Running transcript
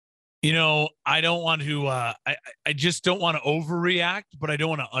I don't want to. I just don't want to overreact, but I don't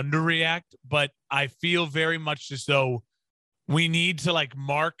want to underreact. But I feel very much as though we need to like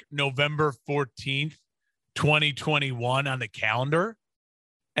mark November 14th, 2021 on the calendar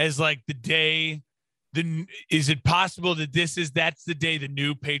as like the day. Is it possible that that's the day the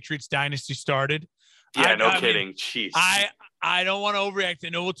new Patriots dynasty started? Yeah, no I mean, kidding. Jeez. I don't want to overreact. I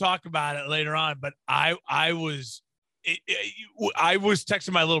know we'll talk about it later on, but I was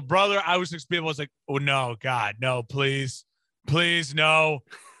texting my little brother. I was texting people. I was like, "Oh no, God, no, please, please, no.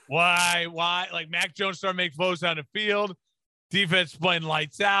 Why? Like Mac Jones started making flows down the field. Defense playing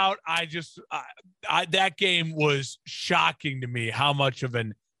lights out. That game was shocking to me. How much of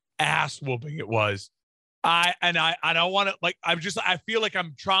an ass whooping it was. I don't want to I feel like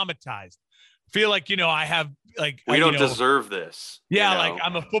I'm traumatized. Feel like I have we don't deserve this. Yeah, like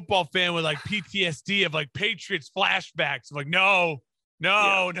I'm a football fan with like PTSD of like Patriots flashbacks. I'm like, no,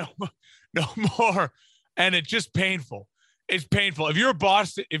 no more. And it's just painful. It's painful. If you're a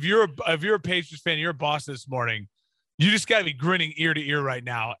Boston, if you're a Patriots fan, you're a Boston this morning, you just gotta be grinning ear to ear right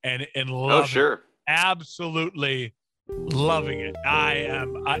now and love sure. it. Absolutely loving it.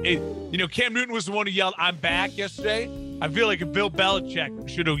 Cam Newton was the one who yelled, "I'm back" yesterday. I feel like if Bill Belichick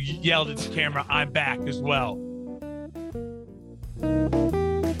should have yelled at the camera, "I'm back" as well.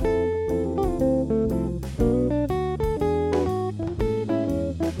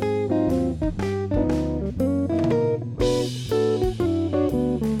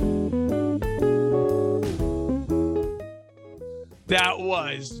 That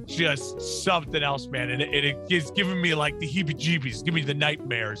was just something else, man. And it's giving me like the heebie-jeebies, give me the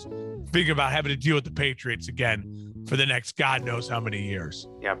nightmares, thinking about having to deal with the Patriots again for the next God knows how many years.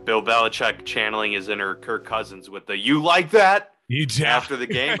 Yeah, Bill Belichick channeling his inner Kirk Cousins with the "you like that" after the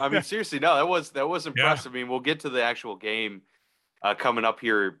game. I mean, seriously, no, that was impressive. Yeah. I mean, we'll get to the actual game coming up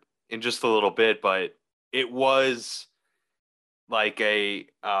here in just a little bit, but it was like an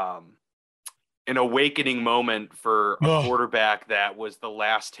awakening moment for a quarterback that was the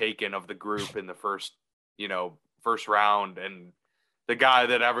last taken of the group in the first round, and the guy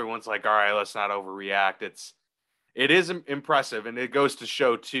that everyone's like, all right, let's not overreact. It is impressive, and it goes to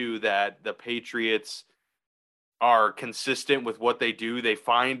show too that the Patriots are consistent with what they do. They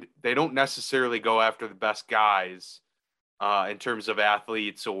don't necessarily go after the best guys in terms of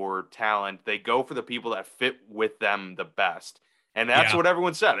athletes or talent. They go for the people that fit with them the best. And that's what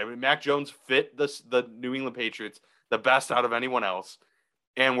everyone said. I mean, Mac Jones fit the New England Patriots the best out of anyone else,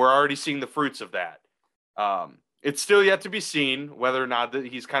 and we're already seeing the fruits of that. It's still yet to be seen whether or not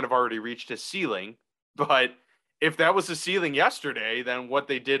he's kind of already reached his ceiling. But if that was the ceiling yesterday, then what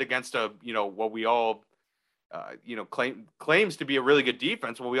they did against what we all claims to be a really good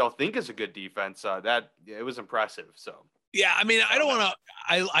defense, what we all think is a good defense, it was impressive. So. Yeah, I mean, I don't want to.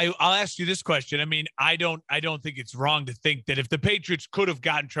 I'll ask you this question. I mean, I don't think it's wrong to think that if the Patriots could have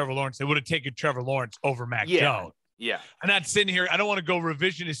gotten Trevor Lawrence, they would have taken Trevor Lawrence over Mac Jones. Yeah, I'm not sitting here. I don't want to go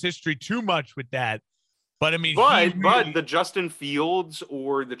revisionist history too much with that, but I mean, but the Justin Fields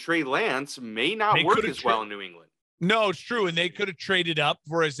or the Trey Lance may not work as well in New England. No, it's true, and they could have traded up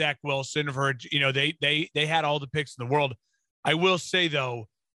for a Zach Wilson. They had all the picks in the world. I will say though.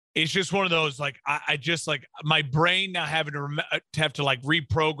 It's just one of those, like, I just, like, my brain now having to have to, like,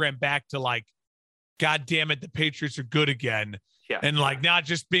 reprogram back to, like, God damn it, the Patriots are good again. Yeah. And, like, not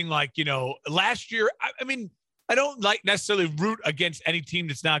just being, like, last year, I mean, I don't, like, necessarily root against any team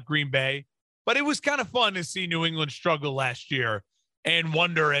that's not Green Bay, but it was kind of fun to see New England struggle last year and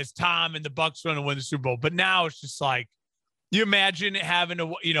wonder as Tom and the Bucs going to win the Super Bowl. But now it's just, like, you imagine having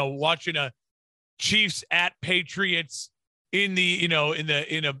to, watching a Chiefs at Patriots in the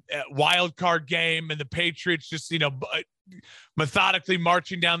in a wild card game, and the Patriots just methodically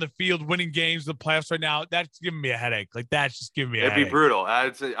marching down the field, winning games, the playoffs right now. That's giving me a headache. Like that's just giving me a headache. It'd be brutal. I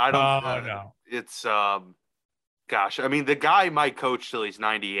don't know. It's gosh. I mean, the guy might coach till he's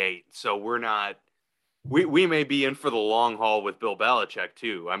 98, so we're not. We may be in for the long haul with Bill Belichick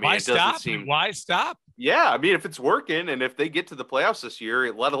too. I mean, Why stop? Yeah, I mean, if it's working and if they get to the playoffs this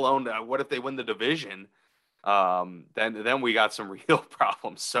year, let alone what if they win the division? Then we got some real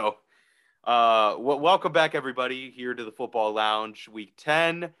problems. So, welcome back everybody here to the Football Lounge. Week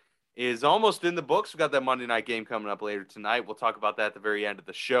 10 is almost in the books. We got that Monday night game coming up later tonight. We'll talk about that at the very end of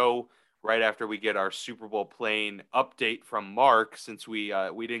the show, right after we get our Super Bowl plane update from Mark, since we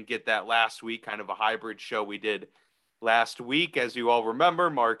didn't get that last week, kind of a hybrid show we did last week. As you all remember,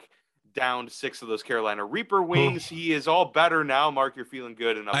 Mark downed 6 of those Carolina Reaper wings. He is all better now. Mark, you're feeling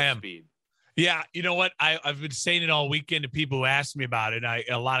good and up to speed. Yeah, you know what? I've been saying it all weekend to people who ask me about it.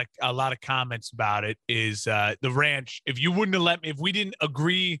 A lot of comments about it is the ranch. If you wouldn't have let me, if we didn't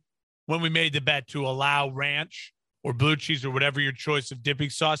agree when we made the bet to allow ranch or blue cheese or whatever your choice of dipping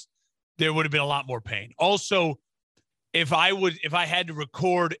sauce, there would have been a lot more pain. Also, if I had to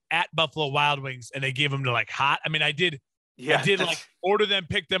record at Buffalo Wild Wings and they gave them to like hot, I mean, I did like order them,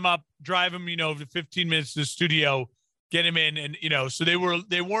 pick them up, drive them, 15 minutes to the studio, get them in. And, so they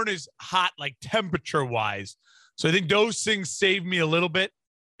weren't as hot, like temperature wise. So I think those things saved me a little bit.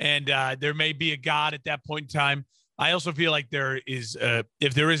 And there may be a God at that point in time. I also feel like there is,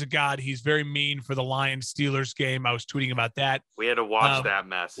 if there is a God, he's very mean for the Lions Steelers game. I was tweeting about that. We had to watch that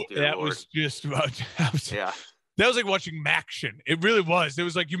mess. That Lord. Was just about, yeah. That was like watching MACtion. It really was. It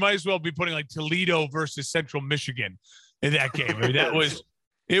was like you might as well be putting like Toledo versus Central Michigan in that game. I mean, it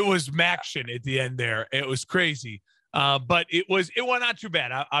was MACtion at the end there. It was crazy. But it went not too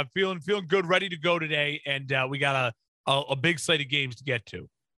bad. I'm feeling good, ready to go today. And we got a big slate of games to get to.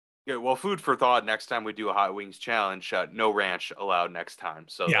 Good. Well, food for thought. Next time we do a hot wings challenge, no ranch allowed next time.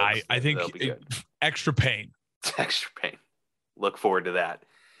 So yeah, I think extra pain. Extra pain. Look forward to that.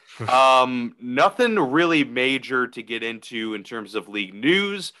 Nothing really major to get into in terms of league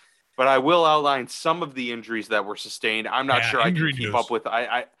news, but I will outline some of the injuries that were sustained. I'm not sure I can keep up with.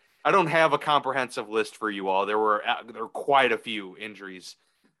 I don't have a comprehensive list for you all. There were quite a few injuries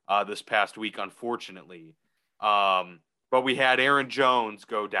this past week, unfortunately. But we had Aaron Jones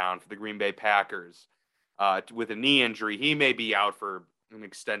go down for the Green Bay Packers with a knee injury. He may be out for an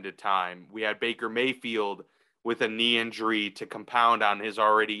extended time. We had Baker Mayfield with a knee injury to compound on his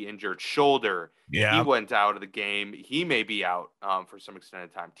already injured shoulder. Yeah. He went out of the game. He may be out for some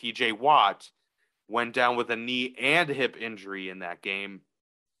extended time. TJ Watt went down with a knee and hip injury in that game.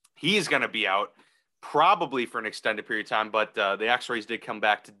 He's going to be out probably for an extended period of time, but the x-rays did come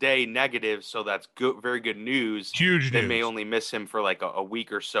back today negative, so that's good, very good news. Huge they news. May only miss him for like a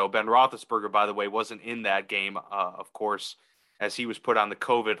week or so. Ben Roethlisberger, by the way, wasn't in that game, of course, as he was put on the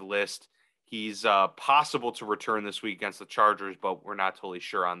COVID list. He's possible to return this week against the Chargers, but we're not totally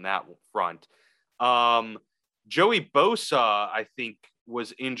sure on that front. Joey Bosa, I think,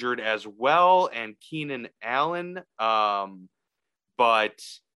 was injured as well, and Keenan Allen, but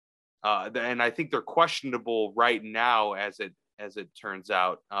and I think they're questionable right now as it turns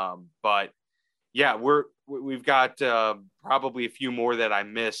out. But yeah, we've got probably a few more that I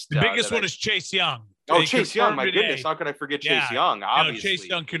missed. The biggest one is Chase Young. Oh, Chase Young! My goodness, how could I forget Chase Young? Obviously, Chase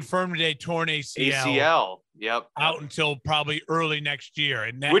Young confirmed today, torn ACL. ACL, yep, out until probably early next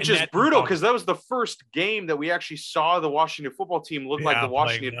year, which is brutal because that was the first game that we actually saw the Washington football team look like the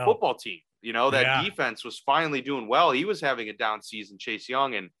Washington football team. That defense was finally doing well. He was having a down season, Chase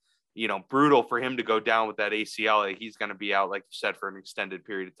Young, and brutal for him to go down with that ACL. He's going to be out, like you said, for an extended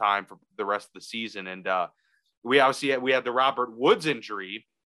period of time for the rest of the season. And we had the Robert Woods injury.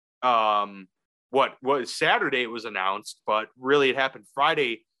 What was Saturday? It was announced, but really it happened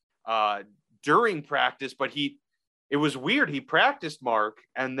Friday during practice. But it was weird. He practiced, Mark,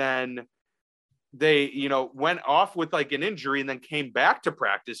 and then they, went off with like an injury and then came back to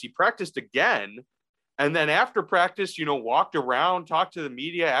practice. He practiced again. And then after practice, walked around, talked to the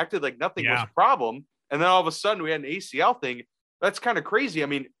media, acted like nothing was a problem. And then all of a sudden we had an ACL thing. That's kind of crazy. I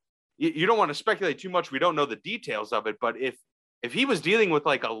mean, you don't want to speculate too much. We don't know the details of it. But if he was dealing with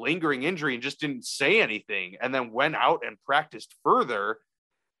like a lingering injury and just didn't say anything and then went out and practiced further,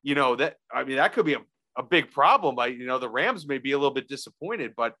 that could be a big problem. The Rams may be a little bit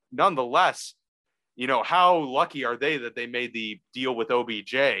disappointed, but nonetheless, how lucky are they that they made the deal with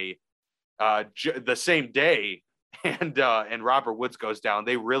OBJ the same day and Robert Woods goes down.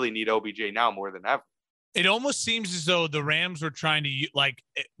 They really need OBJ now more than ever. It almost seems as though the Rams were trying to like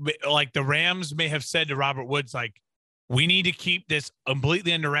the Rams may have said to Robert Woods, like, we need to keep this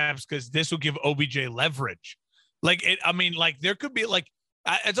completely under wraps because this will give OBJ leverage. There could be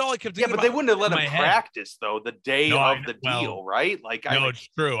that's all I kept thinking. Yeah, but they wouldn't have let him practice though the day of the deal, right? It's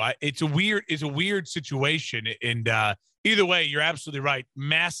true. It's a weird situation. And either way, you're absolutely right.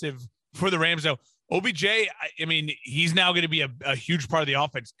 Massive for the Rams though. OBJ, I mean, he's now going to be a huge part of the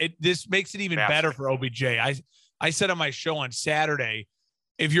offense. This makes it even better for OBJ. I said on my show on Saturday,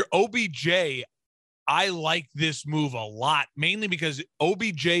 if you're OBJ, I like this move a lot, mainly because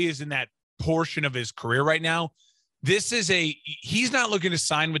OBJ is in that portion of his career right now. He's not looking to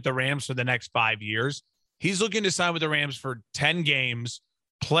sign with the Rams for the next 5 years. He's looking to sign with the Rams for 10 games,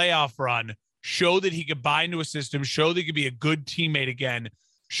 playoff run, show that he could buy into a system, show that he could be a good teammate again,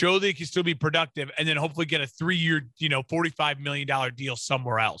 show that he can still be productive, and then hopefully get a 3-year, $45 million deal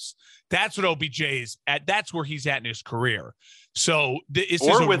somewhere else. That's what OBJ is at. That's where he's at in his career. So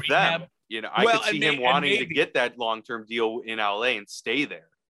or with them. I could see him wanting to get that long-term deal in LA and stay there.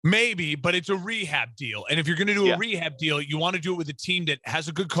 Maybe, but it's a rehab deal. And if you're going to do a rehab deal, you want to do it with a team that has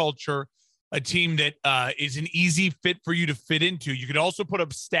a good culture, a team that is an easy fit for you to fit into. You could also put up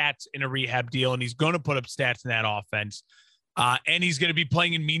stats in a rehab deal, and he's going to put up stats in that offense. And he's going to be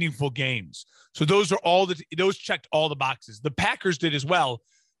playing in meaningful games. So those checked all the boxes. The Packers did as well.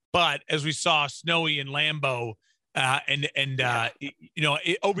 But as we saw, Snowy and Lambeau, OBJ,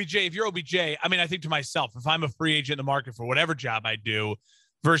 if you're OBJ, I mean, I think to myself, if I'm a free agent in the market for whatever job I do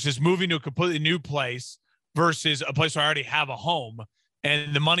versus moving to a completely new place versus a place where I already have a home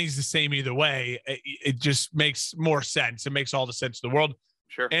and the money's the same either way, it just makes more sense. It makes all the sense in the world.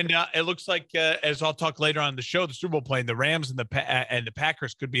 Sure. And it looks like, as I'll talk later on in the show, the Super Bowl playing the Rams and the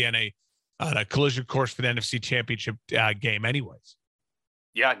Packers could be on a collision course for the NFC Championship game anyways.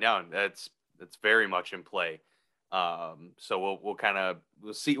 Yeah, no, that's very much in play. So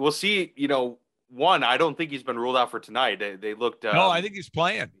we'll see. One, I don't think he's been ruled out for tonight. They looked. No, I think he's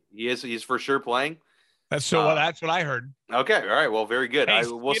playing. He's for sure playing. That's what I heard. Okay, all right. Well, very good. Hey,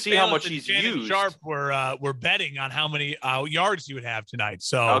 we'll see how much he's used. Sharp, we're betting on how many yards he would have tonight.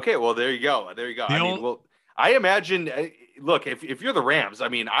 So okay, well there you go. I imagine. Look, if you're the Rams, I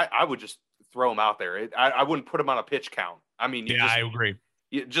mean, I would just throw him out there. I wouldn't put him on a pitch count. I mean, I agree.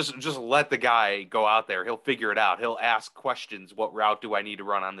 You just let the guy go out there. He'll figure it out. He'll ask questions. What route do I need to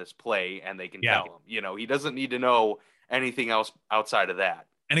run on this play? And they can tell him. He doesn't need to know anything else outside of that.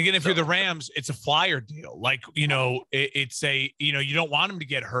 And again, if you're the Rams, it's a flyer deal. Like, it's you don't want him to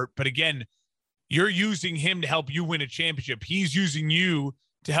get hurt. But again, you're using him to help you win a championship. He's using you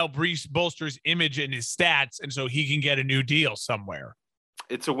to help bolster his image and his stats. And so he can get a new deal somewhere.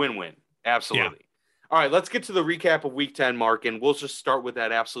 It's a win-win. Absolutely. Yeah. All right, let's get to the recap of Week 10, Mark, and we'll just start with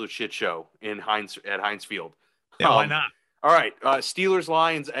that absolute shit show at Heinz Field. Yeah, why not? All right,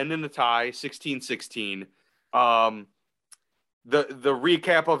 Steelers-Lions end in a tie, 16-16. The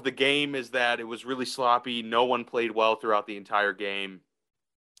recap of the game is that it was really sloppy. No one played well throughout the entire game.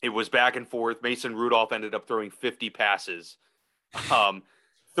 It was back and forth. Mason Rudolph ended up throwing 50 passes,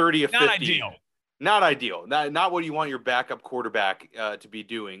 30 of 50. Not ideal. Not what you want your backup quarterback to be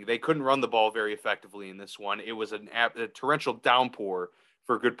doing. They couldn't run the ball very effectively in this one. It was a torrential downpour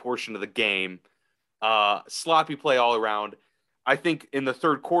for a good portion of the game. Sloppy play all around. I think in the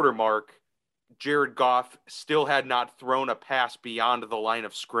third quarter, Mark, Jared Goff still had not thrown a pass beyond the line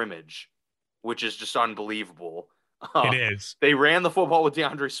of scrimmage, which is just unbelievable. It is. They ran the football with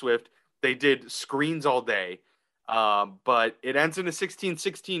DeAndre Swift. They did screens all day. But it ends in a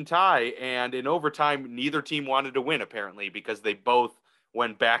 16-16 tie, and in overtime, neither team wanted to win, apparently, because they both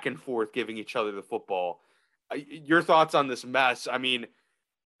went back and forth giving each other the football. Your thoughts on this mess? I mean,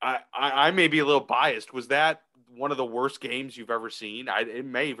 I may be a little biased. Was that one of the worst games you've ever seen? It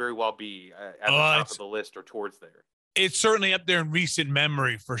may very well be at the top of the list or towards there. It's certainly up there in recent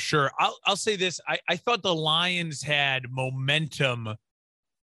memory for sure. I'll say this. I thought the Lions had momentum.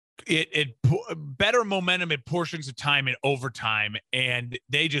 It better momentum at portions of time in overtime, and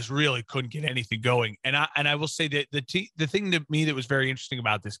they just really couldn't get anything going. And I will say that the thing to me that was very interesting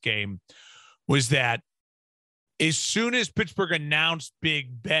about this game was that as soon as Pittsburgh announced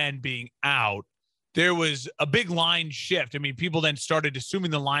Big Ben being out, there was a big line shift. I mean, people then started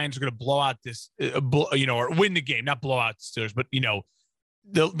assuming the Lions were going to blow out this, or win the game, not blow out the Steelers, but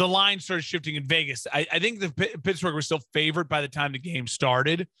the line started shifting in Vegas. I think the Pittsburgh was still favored by the time the game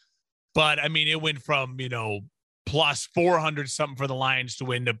started. But I mean, it went from, plus 400 something for the Lions to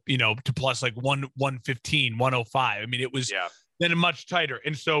win to plus like 115, 105. I mean, it was then much tighter.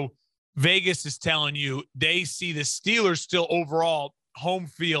 And so Vegas is telling you they see the Steelers still overall home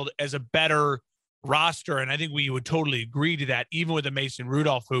field as a better roster. And I think we would totally agree to that, even with a Mason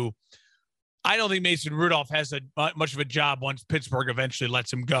Rudolph, who I don't think Mason Rudolph has much of a job once Pittsburgh eventually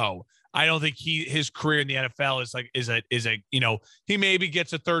lets him go. I don't think his career in the NFL is a he maybe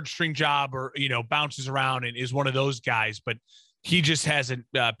gets a third string job or bounces around and is one of those guys, but he just hasn't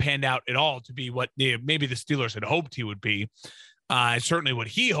panned out at all to be what maybe the Steelers had hoped he would be. Certainly what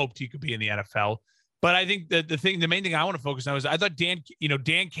he hoped he could be in the NFL. But I think that the main thing I want to focus on was I thought Dan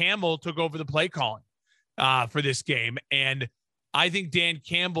Campbell took over the play calling for this game, and I think Dan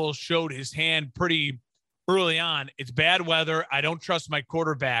Campbell showed his hand pretty early on. It's bad weather. I don't trust my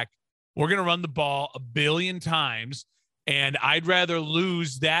quarterback. We're going to run the ball a billion times, and I'd rather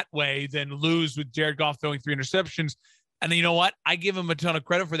lose that way than lose with Jared Goff throwing 3 interceptions. And you know what? I give him a ton of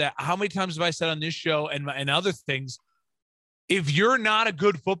credit for that. How many times have I said on this show and other things, if you're not a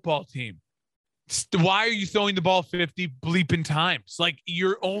good football team, why are you throwing the ball 50 bleeping times? Like,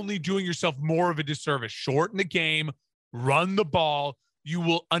 you're only doing yourself more of a disservice. Shorten the game, run the ball. You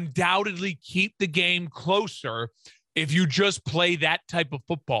will undoubtedly keep the game closer if you just play that type of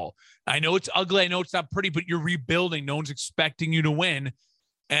football. I know it's ugly. I know it's not pretty, but you're rebuilding. No one's expecting you to win.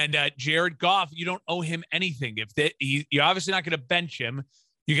 And Jared Goff, you don't owe him anything. You're obviously not going to bench him.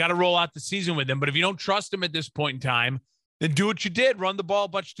 You got to roll out the season with him. But if you don't trust him at this point in time, then do what you did, run the ball a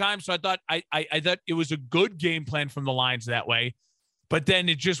bunch of times. So I thought it was a good game plan from the Lions that way. But then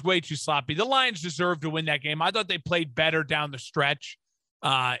it's just way too sloppy. The Lions deserved to win that game. I thought they played better down the stretch.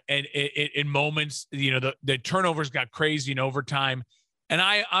 And in moments, the turnovers got crazy in overtime. And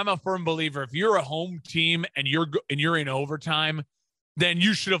I'm a firm believer, if you're a home team and you're in overtime, then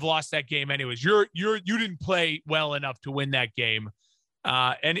you should have lost that game anyways. You didn't play well enough to win that game.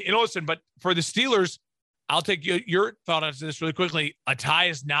 And listen, but for the Steelers, I'll take your thought on this really quickly. A tie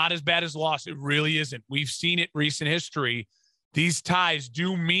is not as bad as a loss. It really isn't. We've seen it in recent history. These ties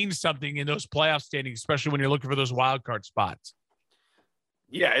do mean something in those playoff standings, especially when you're looking for those wild card spots.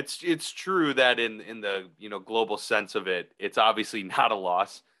 Yeah, it's true that in the global sense of it, it's obviously not a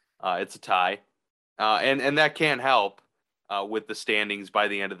loss. It's a tie, and that can help with the standings by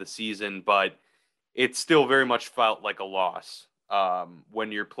the end of the season, but it still very much felt like a loss.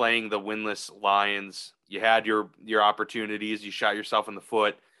 When you're playing the winless Lions, you had your opportunities, you shot yourself in the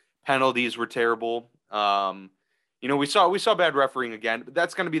foot. Penalties were terrible. We saw bad refereeing again, but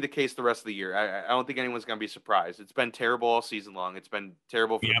that's going to be the case the rest of the year. I don't think anyone's going to be surprised. It's been terrible all season long. It's been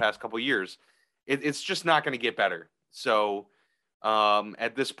terrible for the past couple of years. It's just not going to get better. So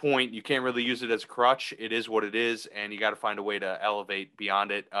at this point, you can't really use it as a crutch. It is what it is, and you got to find a way to elevate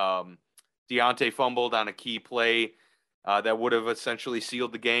beyond it. Deontay fumbled on a key play that would have essentially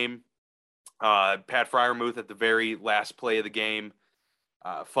sealed the game. Pat Freiermuth at the very last play of the game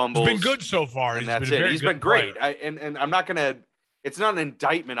fumbles. He's been good so far. And that's it. He's been great. And I'm not going to – it's not an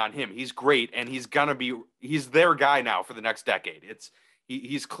indictment on him. He's great, and he's going to be – he's their guy now for the next decade.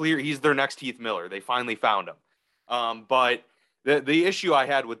 He's clear. He's their next Heath Miller. They finally found him. But the issue I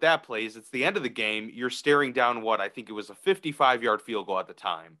had with that play is it's the end of the game. You're staring down what I think it was a 55-yard field goal at the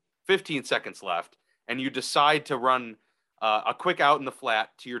time, 15 seconds left, and you decide to run a quick out in the flat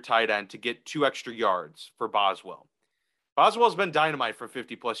to your tight end to get 2 extra yards for Boswell. Boswell's been dynamite for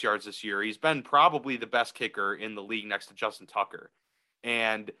 50-plus yards this year. He's been probably the best kicker in the league next to Justin Tucker.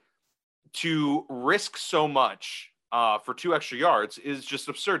 And to risk so much for 2 extra yards is just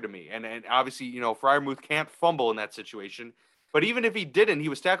absurd to me. And obviously, Freiermuth can't fumble in that situation. But even if he didn't, he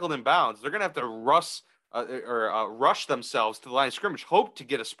was tackled in bounds. They're going to have to rush themselves to the line of scrimmage, hope to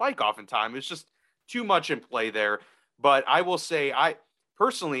get a spike off in time. It's just too much in play there. But I will say,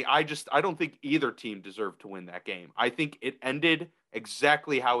 personally, I don't think either team deserved to win that game. I think it ended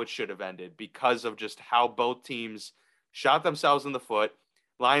exactly how it should have ended because of just how both teams shot themselves in the foot.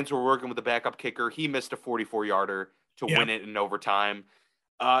 Lions were working with the backup kicker. He missed a 44-yarder to win it in overtime.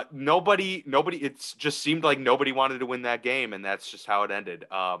 It just seemed like nobody wanted to win that game, and that's just how it ended.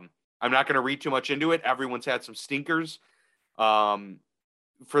 I'm not going to read too much into it. Everyone's had some stinkers.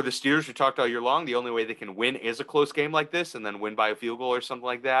 For the Steelers, we talked all year long, the only way they can win is a close game like this and then win by a field goal or something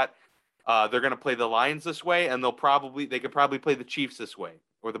like that. They're going to play the Lions this way, and they could probably play the Chiefs this way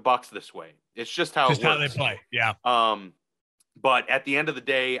or the Bucs this way. It's just how it works. How they play, yeah. But at the end of the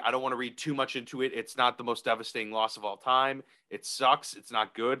day, I don't want to read too much into it. It's not the most devastating loss of all time. It sucks. It's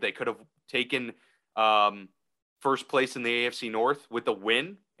not good. They could have taken first place in the AFC North with a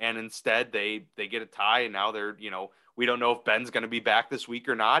win, and instead they get a tie, and now they're, we don't know if Ben's going to be back this week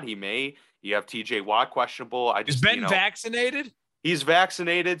or not. He may. You have TJ Watt questionable. Is Ben vaccinated? He's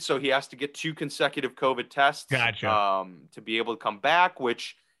vaccinated, so he has to get 2 consecutive COVID tests. Gotcha. To be able to come back,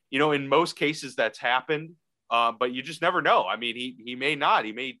 which, in most cases that's happened. But you just never know. I mean, he may not.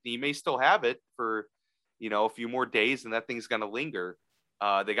 He may still have it for, a few more days, and that thing's going to linger.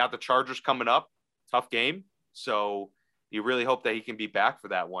 They got the Chargers coming up. Tough game. So you really hope that he can be back for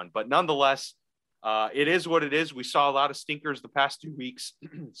that one. But nonetheless, it is what it is. We saw a lot of stinkers the past 2 weeks,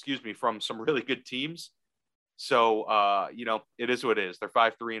 from some really good teams. So, it is what it is. They're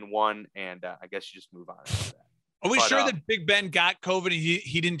 5-3-1, and I guess you just move on after that. Are we sure that Big Ben got COVID?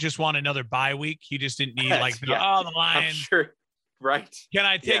 He didn't just want another bye week. He just didn't need the Lions. Sure. Right. Can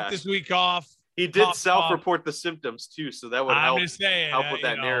I take this week off? He did self-report the symptoms too, so that would help with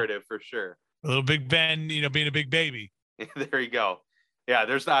that narrative for sure. A little Big Ben, being a big baby. There you go. Yeah,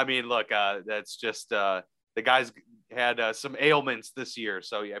 that's just the guy's had some ailments this year,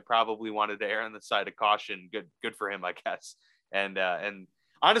 so I probably wanted to err on the side of caution. Good for him, I guess. And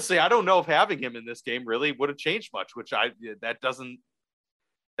honestly, I don't know if having him in this game really would have changed much,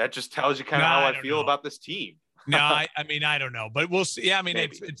 that just tells you kind of how I feel about this team. No, I don't know, but we'll see. Yeah, I mean,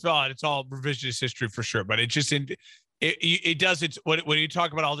 it's all revisionist history for sure, but it just It does. It's what you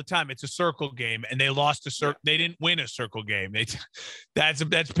talk about all the time. It's a circle game, and they lost a circle. Yeah. They didn't win a circle game.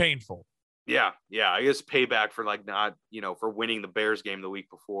 That's painful. Yeah. I guess payback for like not, for winning the Bears game the week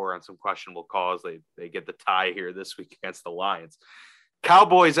before on some questionable calls. They get the tie here this week against the Lions.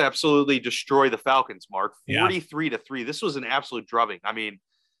 Cowboys absolutely destroy the Falcons, Mark, 43-3. This was an absolute drubbing. I mean,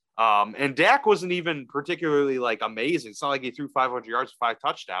 and Dak wasn't even particularly like amazing. It's not like he threw 500 yards, 5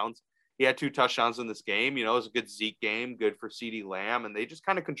 touchdowns. He had 2 touchdowns in this game. It was a good Zeke game, good for CeeDee Lamb, and they just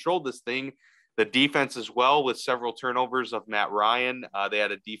kind of controlled this thing. The defense as well, with several turnovers of Matt Ryan. They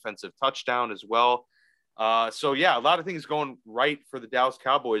had a defensive touchdown as well. So yeah, a lot of things going right for the Dallas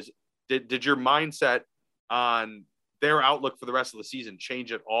Cowboys. Did your mindset on their outlook for the rest of the season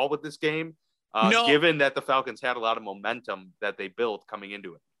change at all with this game? No. Given that the Falcons had a lot of momentum that they built coming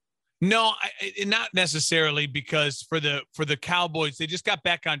into it. No, not necessarily, because for the Cowboys, they just got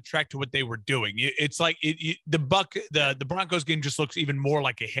back on track to what they were doing. It's like the Broncos game just looks even more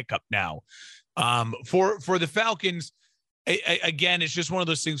like a hiccup now. For the Falcons, again, it's just one of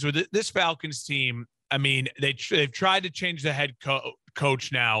those things where this Falcons team, I mean, they've tried to change the head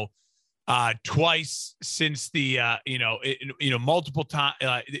coach now twice since the multiple times.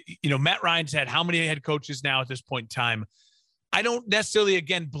 Matt Ryan's had how many head coaches now at this point in time? I don't necessarily,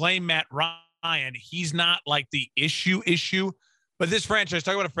 again, blame Matt Ryan. He's not like the issue, but this franchise,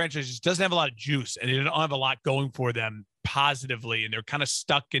 talking about a franchise, just doesn't have a lot of juice, and they don't have a lot going for them positively, and they're kind of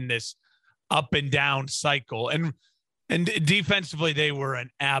stuck in this up and down cycle. And defensively, they were an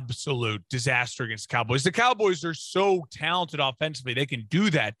absolute disaster against the Cowboys. The Cowboys are so talented offensively; they can do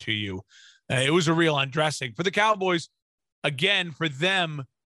that to you. It was a real undressing for the Cowboys. Again, for them,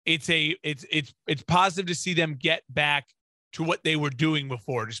 it's positive to see them get back to what they were doing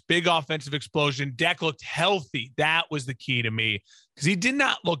before. Just big offensive explosion. Dak looked healthy. That was the key to me, because he did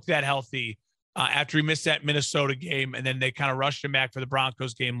not look that healthy after he missed that Minnesota game, and then they kind of rushed him back for the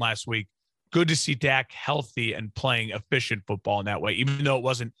Broncos game last week. Good to see Dak healthy and playing efficient football in that way, even though it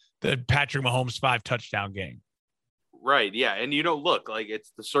wasn't the Patrick Mahomes 5-touchdown game. Right. Yeah. And look, like,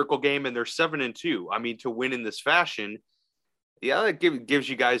 it's the circle game and they're 7-2. I mean, to win in this fashion, that gives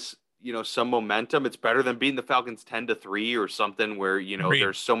you guys, some momentum. It's better than beating the Falcons 10-3 or something where,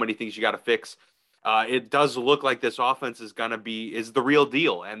 there's so many things you got to fix. It does look like this offense is the real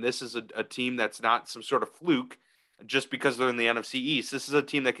deal. And this is a team that's not some sort of fluke just because they're in the NFC East. This is a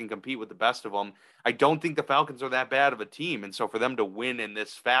team that can compete with the best of them. I don't think the Falcons are that bad of a team. And so for them to win in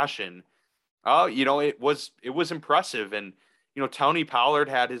this fashion, it was impressive. And, Tony Pollard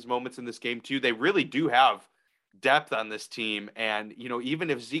had his moments in this game too. They really do have depth on this team. And, even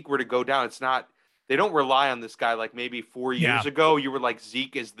if Zeke were to go down, they don't rely on this guy like maybe 4 years ago. You were like,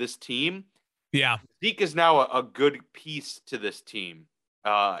 Zeke is this team. Yeah. Zeke is now a good piece to this team.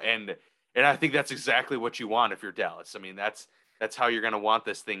 And I think that's exactly what you want if you're Dallas. I mean, that's how you're going to want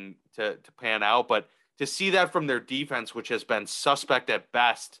this thing to pan out. But to see that from their defense, which has been suspect at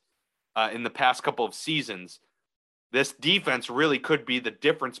best in the past couple of seasons, this defense really could be the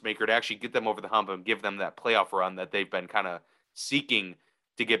difference maker to actually get them over the hump and give them that playoff run that they've been kind of seeking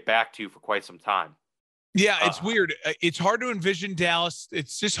to get back to for quite some time. Yeah, it's weird. It's hard to envision Dallas.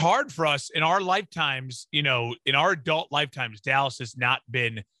 It's just hard for us in our lifetimes. In our adult lifetimes, Dallas has not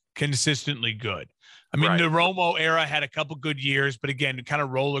been consistently good. I mean, The Romo era had a couple good years, but again, kind of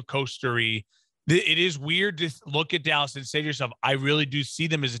roller coastery. It is weird to look at Dallas and say to yourself, I really do see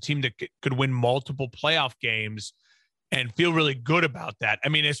them as a team that could win multiple playoff games and feel really good about that. I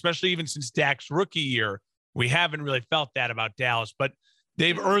mean, especially even since Dak's rookie year, we haven't really felt that about Dallas, but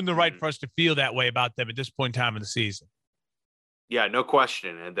they've earned the right for us to feel that way about them at this point in time in the season. Yeah, no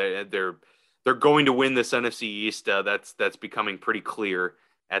question. And they're going to win this NFC East. That's becoming pretty clear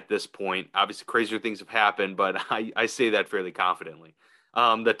at this point. Obviously, crazier things have happened, but I say that fairly confidently.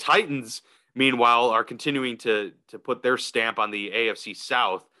 The Titans, meanwhile, are continuing to put their stamp on the AFC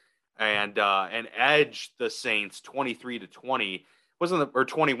South and edge the Saints 23-20. Or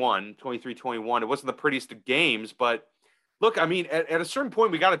 23-21. It wasn't the prettiest of games, but look, I mean, at a certain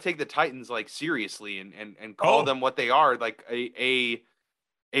point, we got to take the Titans like seriously and call them what they are, like a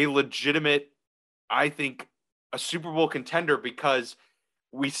legitimate, I think, a Super Bowl contender, because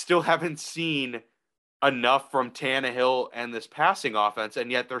we still haven't seen enough from Tannehill and this passing offense,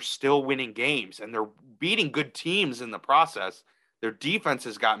 and yet they're still winning games and they're beating good teams in the process. Their defense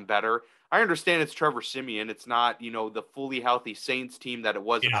has gotten better. I understand it's Trevor Siemian. It's not, the fully healthy Saints team that it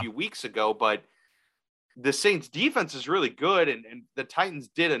was a few weeks ago, but the Saints defense is really good, and the Titans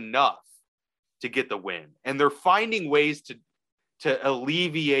did enough to get the win. And they're finding ways to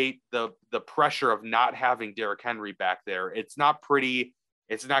alleviate the pressure of not having Derrick Henry back there. It's not pretty.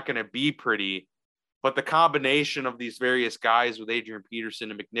 It's not going to be pretty. But the combination of these various guys with Adrian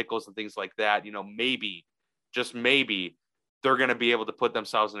Peterson and McNichols and things like that, maybe, just maybe, they're going to be able to put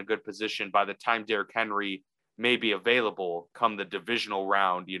themselves in a good position by the time Derrick Henry may be available come the divisional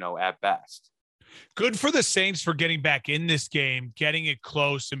round, at best. Good for the Saints for getting back in this game, getting it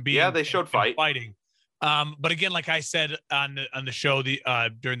close and being they showed fighting. But again, like I said on the show,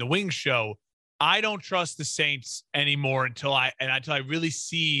 during the Wings show, I don't trust the Saints anymore until I really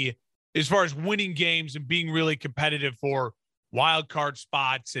see, as far as winning games and being really competitive for wild card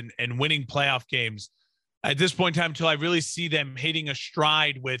spots and winning playoff games. At this point in time, until I really see them hitting a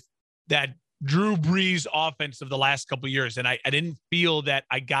stride with that Drew Brees offense of the last couple of years. And I didn't feel that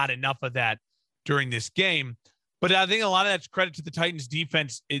I got enough of that during this game. But I think a lot of that's credit to the Titans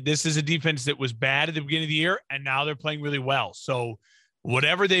defense. This is a defense that was bad at the beginning of the year, and now they're playing really well. So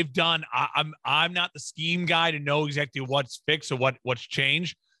whatever they've done, I'm not the scheme guy to know exactly what's fixed or what's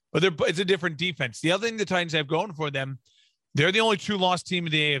changed, but it's a different defense. The other thing the Titans have going for them, they're the only 2-loss team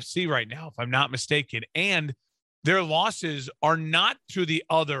in the AFC right now, if I'm not mistaken. And their losses are not to the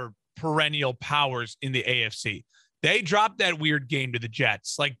other perennial powers in the AFC. They dropped that weird game to the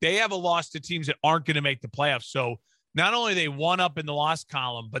Jets. Like, they have a loss to teams that aren't going to make the playoffs. So not only they won up in the loss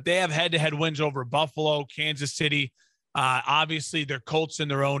column, but they have head-to-head wins over Buffalo, Kansas City. Obviously, they're Colts in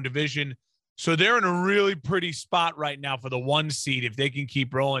their own division. So they're in a really pretty spot right now for the 1 seed. If they can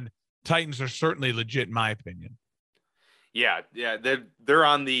keep rolling, Titans are certainly legit, in my opinion. Yeah, they're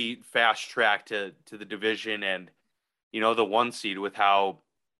on the fast track to the division and, the 1 seed with how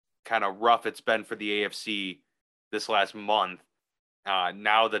kind of rough it's been for the AFC this last month.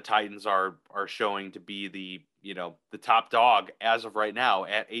 Now the Titans are showing to be the top dog as of right now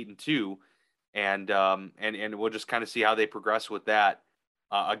at 8-2, and we'll just kind of see how they progress with that.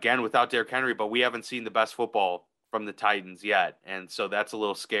 Again, without Derrick Henry, but we haven't seen the best football from the Titans yet, and so that's a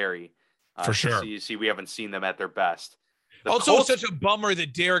little scary. For sure. See, we haven't seen them at their best. Also, it's such a bummer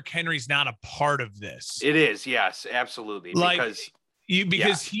that Derrick Henry's not a part of this. It is, yes, absolutely.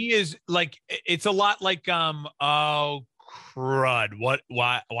 Because he is like, it's a lot like oh crud.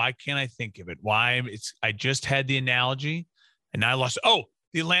 Why can't I think of it? I just had the analogy and I lost. Oh,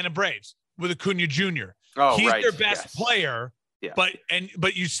 the Atlanta Braves with Acuna Jr. Oh, he's right. their best player. Yeah.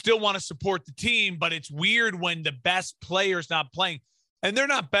 But you still want to support the team, but it's weird when the best player's not playing. And they're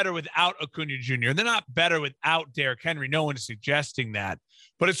not better without Acuna Jr. They're not better without Derrick Henry. No one is suggesting that.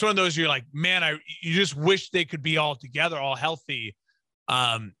 But it's one of those you're like, man, you just wish they could be all together, all healthy,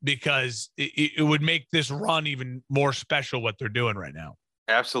 because it would make this run even more special what they're doing right now.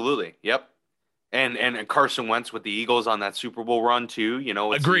 Absolutely. Yep. And Carson Wentz with the Eagles on that Super Bowl run too.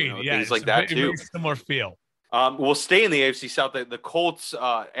 Agreed. Things like that too. Similar feel. We'll stay in the AFC South. The Colts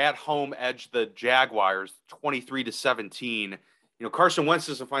at home edged the Jaguars 23-17. Carson Wentz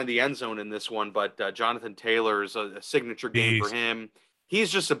doesn't find the end zone in this one, but Jonathan Taylor's a signature game for him. He's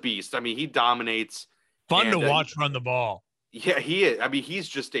just a beast. I mean, he dominates. Fun to watch run the ball. Yeah, he is. I mean, he's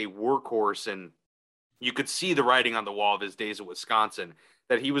just a workhorse, and you could see the writing on the wall of his days at Wisconsin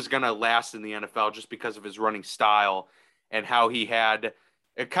that he was going to last in the NFL just because of his running style and how he had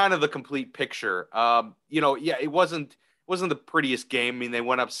kind of the complete picture. It wasn't the prettiest game. I mean, they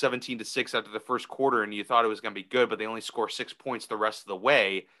went up 17-6 after the first quarter, and you thought it was going to be good, but they only scored 6 points the rest of the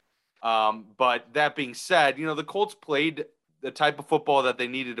way. But that being said, the Colts played the type of football that they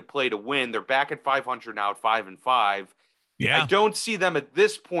needed to play to win. They're back at 500 now at 5-5. Yeah. I don't see them at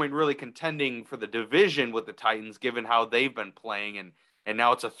this point really contending for the division with the Titans, given how they've been playing, and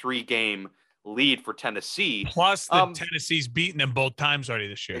now it's a 3-game lead for Tennessee. Plus, Tennessee's beaten them both times already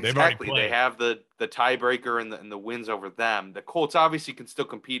this year. Exactly. They've already played. They have the tiebreaker and the wins over them. The Colts obviously can still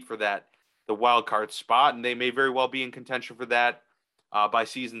compete for the wild card spot, and they may very well be in contention for that by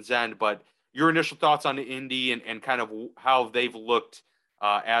season's end. But your initial thoughts on Indy and kind of how they've looked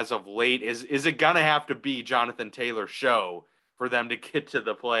as of late. Is it going to have to be Jonathan Taylor's show for them to get to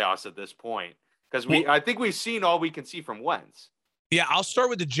the playoffs at this point? Because I think we've seen all we can see from Wentz. Yeah, I'll start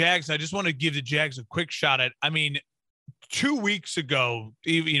with the Jags. I just want to give the Jags a quick shot at, 2 weeks ago,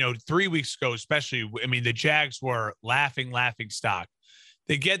 3 weeks ago, especially, the Jags were laughing stock.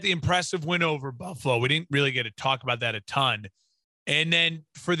 They get the impressive win over Buffalo. We didn't really get to talk about that a ton. And then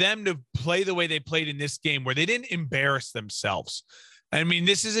for them to play the way they played in this game where they didn't embarrass themselves.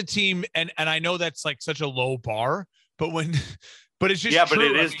 This is a team, and I know that's like such a low bar, but it's just true. But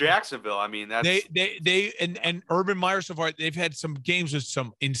it is Jacksonville. That's they and Urban Meyer so far, they've had some games with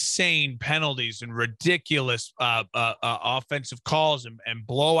some insane penalties and ridiculous offensive calls and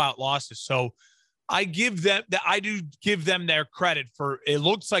blowout losses. So I do give them their credit for, it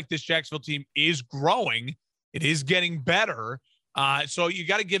looks like this Jacksonville team is growing. It is getting better. So you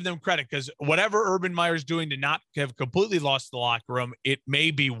got to give them credit because whatever Urban Meyer's doing to not have completely lost the locker room, it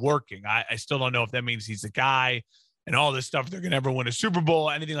may be working. I still don't know if that means he's the guy and all this stuff. They're going to ever win a Super Bowl,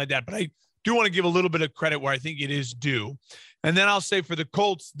 anything like that. But I do want to give a little bit of credit where I think it is due. And then I'll say for the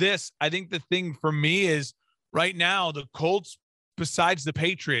Colts, I think the thing for me is right now, the Colts, besides the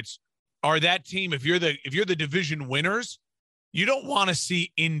Patriots, are that team. If you're the division winners, you don't want to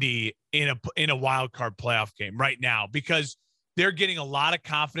see Indy in a wild card playoff game right now because they're getting a lot of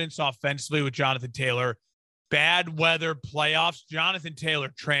confidence offensively with Jonathan Taylor. Bad weather playoffs, Jonathan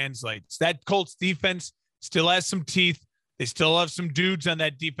Taylor translates. That Colts defense still has some teeth. They still have some dudes on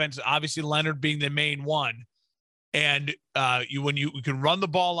that defense. Obviously, Leonard being the main one. And when you can run the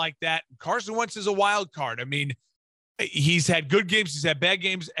ball like that, Carson Wentz is a wild card. I mean, he's had good games, he's had bad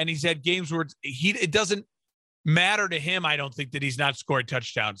games, and he's had games where it doesn't matter to him. I don't think that he's not scoring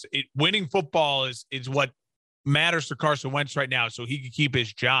touchdowns. Winning football is what matters for Carson Wentz right now, so he can keep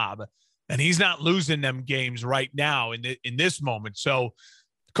his job, and he's not losing them games right now in this moment. So,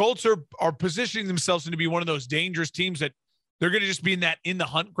 Colts are positioning themselves to be one of those dangerous teams that they're going to just be in the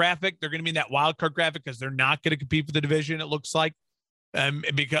hunt graphic. They're going to be in that wild card graphic because they're not going to compete for the division. It looks like,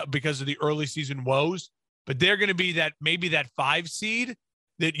 because of the early season woes. But they're going to be maybe that 5 seed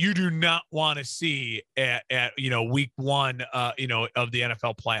that you do not want to see at week 1 of the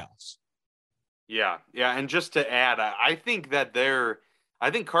NFL playoffs. Yeah, and just to add, I think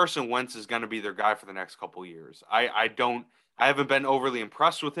Carson Wentz is going to be their guy for the next couple years. I haven't been overly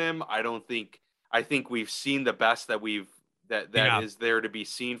impressed with him. I think we've seen the best that is there to be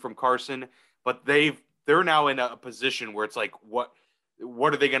seen from Carson, but they're now in a position where it's like,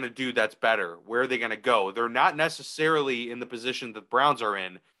 what are they going to do that's better? Where are they going to go? They're not necessarily in the position that the Browns are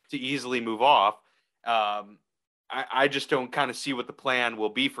in to easily move off. I just don't kind of see what the plan will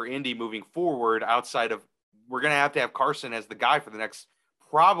be for Indy moving forward outside of we're going to have Carson as the guy for the next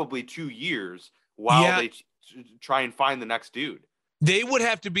probably 2 years while they try and find the next dude. They would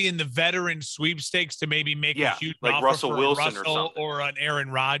have to be in the veteran sweepstakes to maybe make a huge like offer Russell for Wilson Russell or an Aaron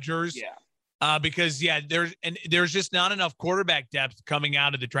Rodgers. Yeah. Because there's just not enough quarterback depth coming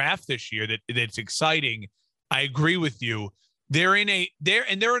out of the draft this year that's exciting. I agree with you. They're in a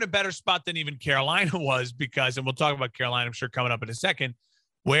better spot than even Carolina was because, and we'll talk about Carolina, I'm sure, coming up in a second,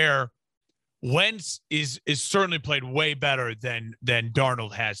 where Wentz is certainly played way better than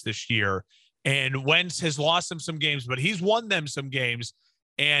Darnold has this year. And Wentz has lost them some games, but he's won them some games.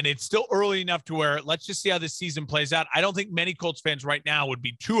 And it's still early enough to where let's just see how this season plays out. I don't think many Colts fans right now would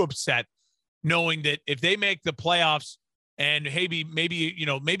be too upset knowing that if they make the playoffs and maybe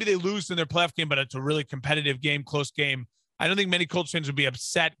they lose in their playoff game, but it's a really competitive game, close game. I don't think many Colts fans would be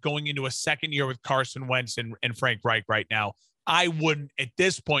upset going into a second year with Carson Wentz and Frank Reich right now. I wouldn't at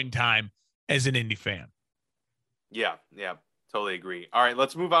this point in time as an Indy fan. Yeah, totally agree. All right,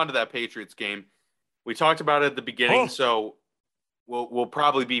 let's move on to that Patriots game. We talked about it at the beginning, so we'll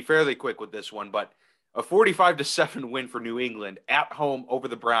probably be fairly quick with this one, but a 45-7 win for New England at home over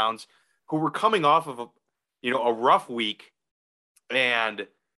the Browns, who were coming off of a rough week. And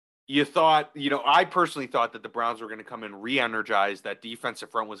I personally thought that the Browns were going to come in re-energized, that defensive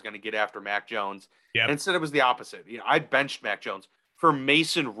front was going to get after Mac Jones. Yep. And instead it was the opposite. I benched Mac Jones for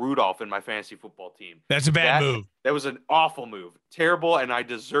Mason Rudolph in my fantasy football team. That's a bad move. That was an awful move. Terrible, and I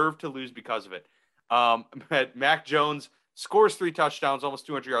deserve to lose because of it. But Mac Jones scores 3 touchdowns, almost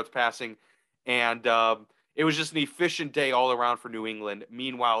 200 yards passing, and it was just an efficient day all around for New England.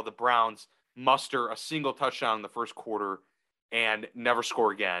 Meanwhile, the Browns muster a single touchdown in the first quarter and never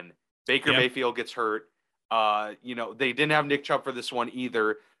score again. Baker Mayfield gets hurt. They didn't have Nick Chubb for this one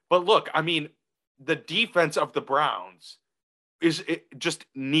either. But look, I mean, the defense of the Browns it just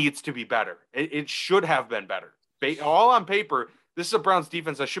needs to be better. It should have been better. All on paper, this is a Browns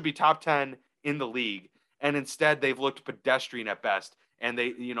defense that should be top 10 in the league. And instead, they've looked pedestrian at best. And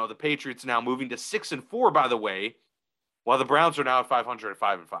the Patriots now moving to 6-4, by the way, while the Browns are now at 500 at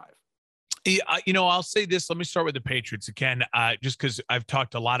 5-5. Yeah, I'll say this. Let me start with the Patriots again, just because I've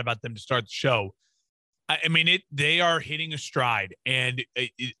talked a lot about them to start the show. They are hitting a stride, and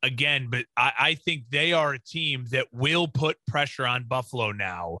again, but I think they are a team that will put pressure on Buffalo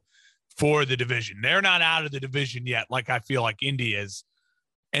now for the division. They're not out of the division yet, like I feel like Indy is.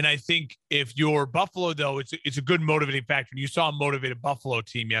 And I think if you're Buffalo, though, it's a good motivating factor. You saw a motivated Buffalo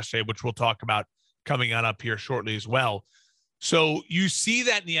team yesterday, which we'll talk about coming on up here shortly as well. So you see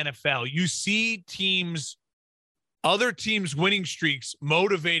that in the NFL. You see other teams winning streaks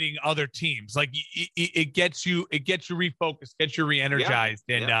motivating other teams. Like it gets you refocused, gets you re-energized.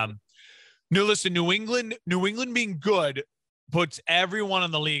 Yeah. And listen, New England being good puts everyone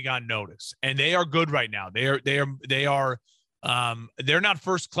in the league on notice, and they are good right now. They are They're not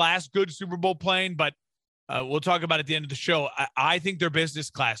first class good Super Bowl playing, but we'll talk about it at the end of the show. I think they're business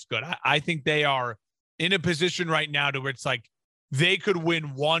class good. I think they are in a position right now to where it's like they could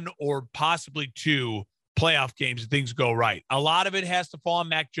win one or possibly two playoff games if things go right. A lot of it has to fall on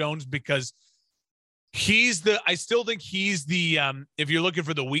Mac Jones because I still think he's the, if you're looking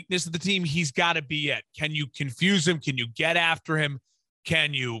for the weakness of the team, he's got to be it. Can you confuse him? Can you get after him?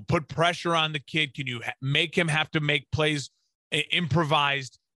 Can you put pressure on the kid? Can you make him have to make plays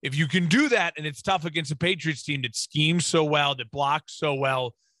improvised? If you can do that, and it's tough against a Patriots team that schemes so well, that blocks so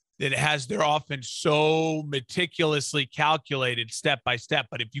well, that has their offense so meticulously calculated step by step.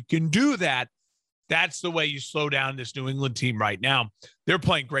 But if you can do that, that's the way you slow down this New England team right now. They're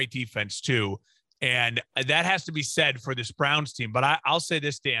playing great defense too. And that has to be said for this Browns team. But I'll say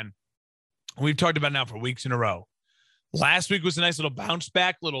this, Dan, we've talked about it now for weeks in a row. Last week was a nice little bounce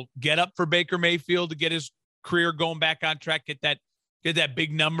back, little get up for Baker Mayfield to get his career going back on track, get that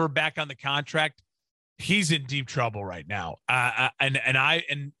big number back on the contract. He's in deep trouble right now.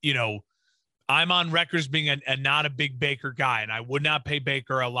 And you know, I'm on record as being a not a big Baker guy, and I would not pay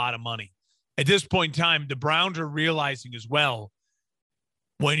Baker a lot of money. At this point in time, the Browns are realizing as well,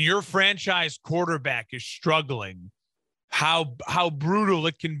 when your franchise quarterback is struggling, how brutal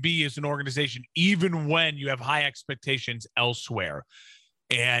it can be as an organization, even when you have high expectations elsewhere.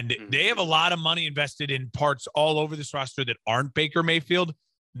 And they have a lot of money invested in parts all over this roster that aren't Baker Mayfield.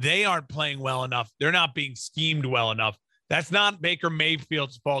 They aren't playing well enough. They're not being schemed well enough. That's not Baker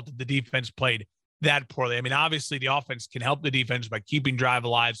Mayfield's fault that the defense played that poorly. I mean, obviously the offense can help the defense by keeping drive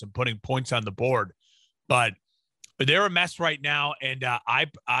alive and putting points on the board, but they're a mess right now. And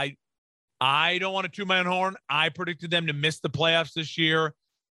I don't want to toot my own horn. I predicted them to miss the playoffs this year.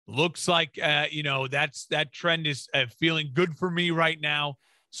 Looks like, that trend is feeling good for me right now.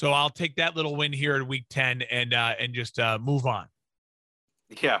 So I'll take that little win here at week 10 and just move on.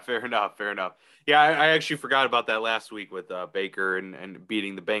 Yeah, fair enough. Yeah, I actually forgot about that last week with Baker and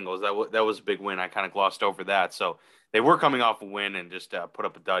beating the Bengals. That was a big win. I kind of glossed over that. So they were coming off a win and just put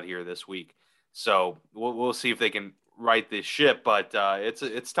up a dud here this week. So we'll see if they can right this ship. But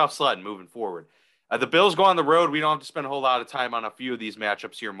it's tough sledding moving forward. The Bills go on the road. We don't have to spend a whole lot of time on a few of these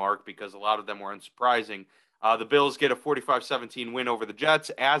matchups here, Mark, because a lot of them were unsurprising. The Bills get a 45-17 win over the Jets,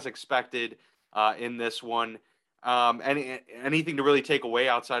 as expected in this one. Anything to really take away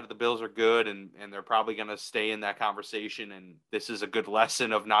outside of the Bills are good, and they're probably going to stay in that conversation. And this is a good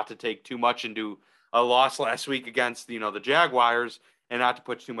lesson of not to take too much into a loss last week against, the Jaguars, and not to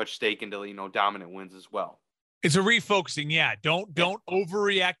put too much stake into, dominant wins as well. It's a refocusing. Yeah. Don't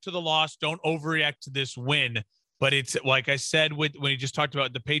overreact to the loss. Don't overreact to this win. But it's like I said, when you just talked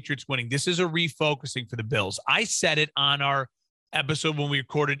about the Patriots winning, this is a refocusing for the Bills. I said it on our episode when we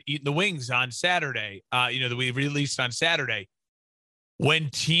recorded Eating the Wings on Saturday, that we released on Saturday. When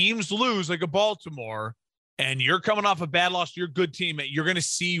teams lose, like a Baltimore, and you're coming off a bad loss to your good team, you're going to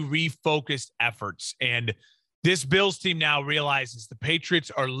see refocused efforts. And this Bills team now realizes the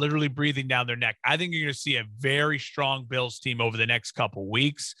Patriots are literally breathing down their neck. I think you're going to see a very strong Bills team over the next couple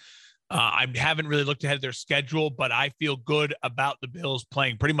weeks. I haven't really looked ahead at their schedule, but I feel good about the Bills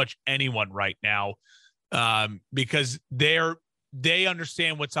playing pretty much anyone right now because they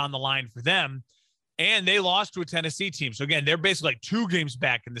understand what's on the line for them, and they lost to a Tennessee team. So again, they're basically like 2 games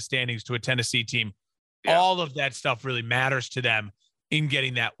back in the standings to a Tennessee team. Yeah. All of that stuff really matters to them in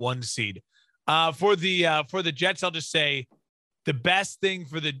getting that 1 seed. For the Jets, I'll just say the best thing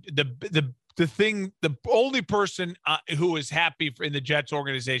for the only person who was happy in the Jets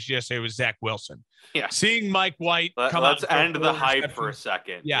organization yesterday was Zach Wilson. Yeah. Seeing Mike White come let's out. end the hype for a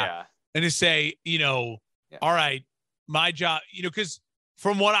second. Yeah. And to say, all right, my job, because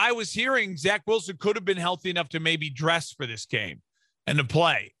from what I was hearing, Zach Wilson could have been healthy enough to maybe dress for this game and to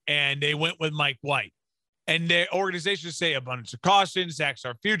play. And they went with Mike White. And their organization say abundance of caution, Zach's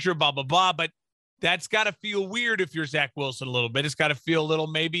our future, blah, blah, blah. But that's got to feel weird if you're Zach Wilson a little bit. It's got to feel a little,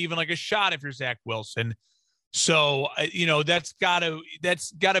 maybe even like a shot if you're Zach Wilson. So, that's got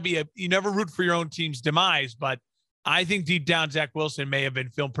to be you never root for your own team's demise. But I think deep down, Zach Wilson may have been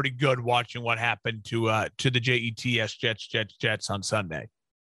feeling pretty good watching what happened to the Jets on Sunday.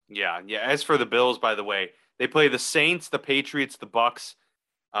 Yeah. As for the Bills, by the way, they play the Saints, the Patriots, the Bucks,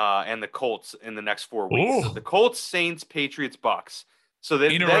 and the Colts in the next 4 weeks. So the Colts, Saints, Patriots, Bucks. So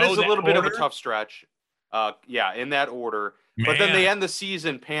that is a little bit of a tough stretch. In that order. Man. But then they end the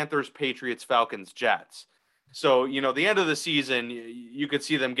season Panthers, Patriots, Falcons, Jets. So, the end of the season, you could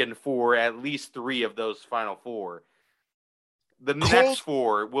see them getting at least 3 of those final 4. The next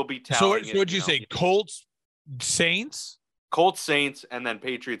 4 will be tallying. So what did you say? Colts, Saints? Colts, Saints, and then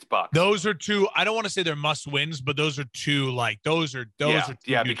Patriots, Bucks. Those are two. I don't want to say they're must wins, but those are two. Like those are two. Yeah,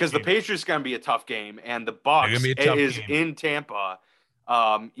 huge because the games. Patriots going to be a tough game, and the They're gonna Bucks be a tough is game. in Tampa.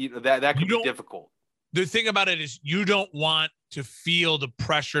 That could be difficult. The thing about it is, you don't want to feel the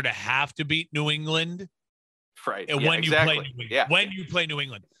pressure to have to beat New England. Right. And yeah, when exactly. you play New England. Yeah. When you play New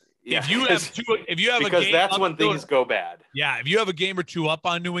England. Yeah. If you have a because game that's when things go bad. Yeah, if you have a game or two up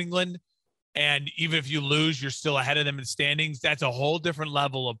on New England, and even if you lose, you're still ahead of them in standings. That's a whole different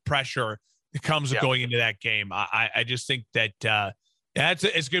level of pressure that comes with going into that game. I just think that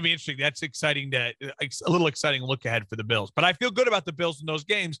it's going to be interesting. That's exciting. A little exciting look ahead for the Bills. But I feel good about the Bills in those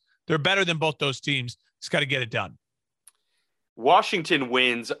games. They're better than both those teams. Just got to get it done. Washington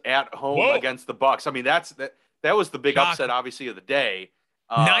wins at home against the Bucks. I mean, that was the big upset, obviously, of the day.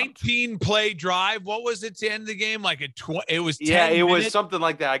 19 play drive. What was it to end the game? Like it was 10 Yeah, it minutes? was something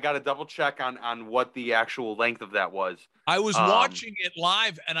like that. I got to double check on what the actual length of that was. I was watching it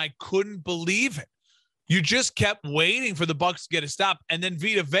live and I couldn't believe it. You just kept waiting for the Bucks to get a stop, and then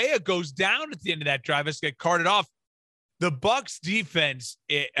Vita Vea goes down at the end of that drive. Has to get carted off. The Bucks defense.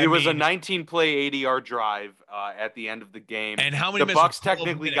 It was a 19-play, 80-yard drive at the end of the game. And how many? The Bucks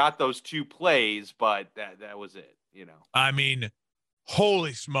technically got those 2 plays, but that was it. I mean,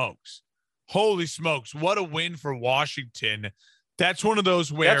 holy smokes! What a win for Washington. That's one of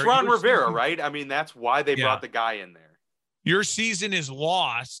those where that's Ron Rivera, right? I mean, that's why they brought the guy in there. Your season is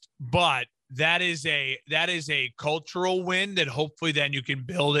lost, but that is a cultural win that hopefully then you can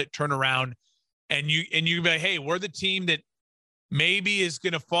build it, turn around. And you can be like, hey, we're the team that maybe is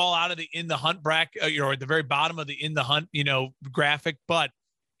going to fall out of the in the hunt bracket, or at the very bottom of the in the hunt, graphic. But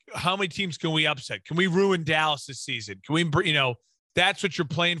how many teams can we upset? Can we ruin Dallas this season? Can we, that's what you're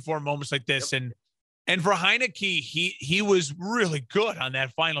playing for in moments like this. Yep. And for Heineke, he was really good on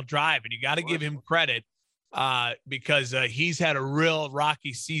that final drive, and you got to give him credit because he's had a real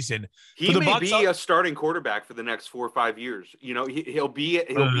rocky season. He may be a starting quarterback for the next 4 or 5 years. He'll be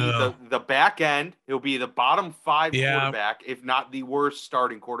the back end. He'll be the bottom 5 quarterback, if not the worst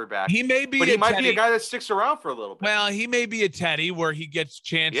starting quarterback. He may be, but he might be a guy that sticks around for a little bit. Well, he may be a Teddy where he gets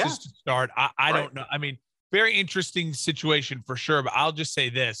chances to start. I don't know. I mean, very interesting situation for sure. But I'll just say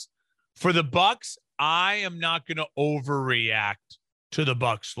this: for the Bucks, I am not going to overreact to the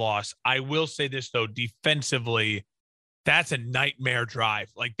Bucks loss. I will say this though, defensively, that's a nightmare drive.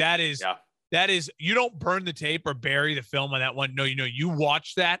 Like that is, you don't burn the tape or bury the film on that one. No, you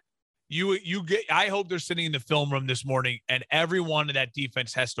watch that. You get, I hope they're sitting in the film room this morning and everyone in that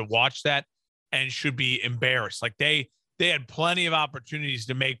defense has to watch that and should be embarrassed. Like they had plenty of opportunities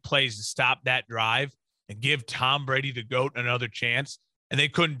to make plays to stop that drive and give Tom Brady, the GOAT, another chance. And they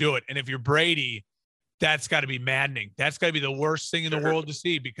couldn't do it. And if you're Brady, that's got to be maddening. That's got to be the worst thing in the world to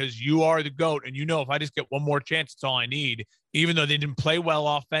see, because you are the GOAT. And if I just get one more chance, it's all I need, even though they didn't play well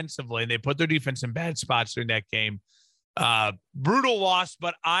offensively and they put their defense in bad spots during that game. Brutal loss,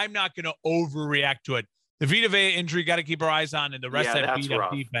 but I'm not going to overreact to it. The Vita Vea injury, got to keep our eyes on, and the rest of that beat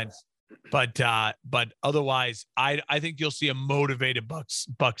up defense. But otherwise, I think you'll see a motivated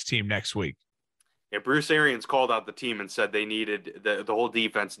Bucks team next week. Yeah, Bruce Arians called out the team and said they needed the whole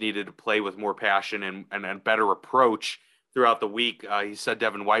defense needed to play with more passion and a better approach throughout the week. He said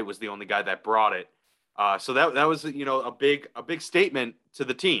Devin White was the only guy that brought it. So that was a big statement to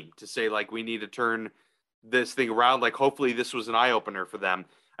the team to say, like, we need to turn this thing around. Like, hopefully this was an eye opener for them.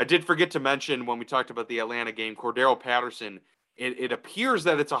 I did forget to mention when we talked about the Atlanta game, Cordero Patterson. It appears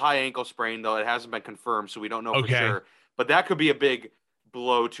that it's a high ankle sprain, though it hasn't been confirmed, so we don't know for sure. But that could be a big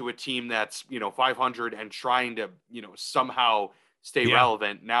blow to a team that's 500 and trying to somehow stay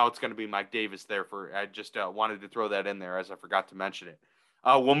relevant. Now it's going to be Mike Davis there. I just wanted to throw that in there as I forgot to mention it.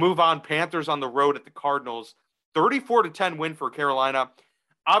 We'll move on. Panthers on the road at the Cardinals, 34-10 win for Carolina.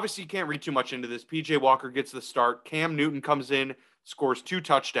 Obviously, you can't read too much into this. PJ Walker gets the start. Cam Newton comes in, scores 2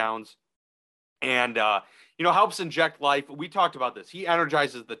 touchdowns, and helps inject life. We talked about this. He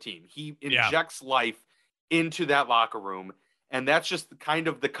energizes the team. He injects life into that locker room. And that's just kind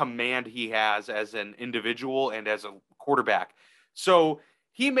of the command he has as an individual and as a quarterback. So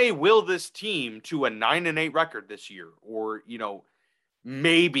he may will this team to a 9-8 record this year, or,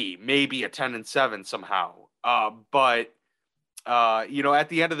 maybe a 10-7 somehow. But at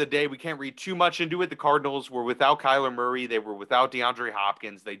the end of the day, we can't read too much into it. The Cardinals were without Kyler Murray. They were without DeAndre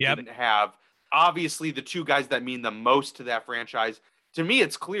Hopkins. They didn't have, obviously, the 2 guys that mean the most to that franchise. To me,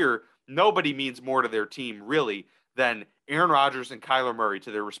 it's clear nobody means more to their team, really, than Aaron Rodgers and Kyler Murray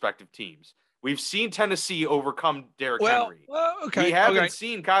to their respective teams. We've seen Tennessee overcome Derrick Henry. We haven't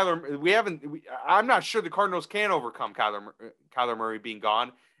seen Kyler. I'm not sure the Cardinals can overcome Kyler Murray being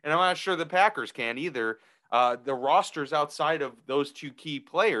gone, and I'm not sure the Packers can either. the rosters outside of those two key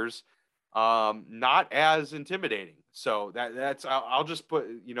players, not as intimidating. So that's I'll just put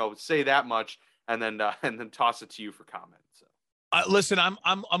say that much and then toss it to you for comment. So listen,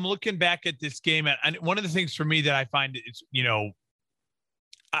 I'm looking back at this game, and one of the things for me that I find is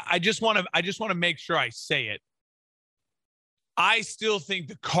I just want to make sure I say it. I still think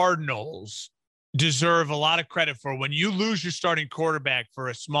the Cardinals deserve a lot of credit for when you lose your starting quarterback for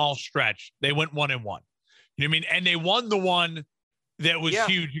a small stretch. They went 1-1. You know what I mean? And they won the one that was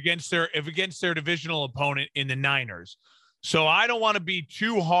huge against their divisional opponent in the Niners. So I don't want to be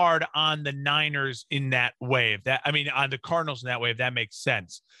too hard on the Niners in that way. On the Cardinals in that way, if that makes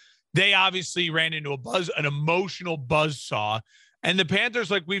sense. They obviously ran into an emotional buzzsaw. And the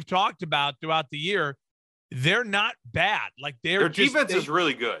Panthers, like we've talked about throughout the year, they're not bad. Like their defense is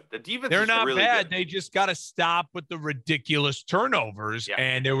really good. The defense they're is not really bad. good. They just got to stop with the ridiculous turnovers. Yeah.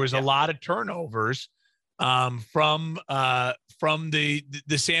 And there was a lot of turnovers from the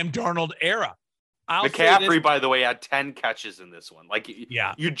Sam Darnold era. McCaffrey, by the way, had 10 catches in this one. Like,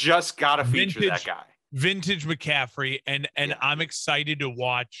 you just got to feature that guy. Vintage McCaffrey. And I'm excited to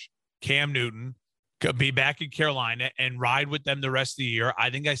watch Cam Newton be back in Carolina and ride with them the rest of the year. I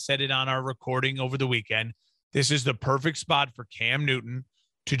think I said it on our recording over the weekend. This is the perfect spot for Cam Newton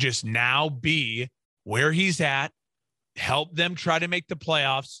to just now be where he's at, help them try to make the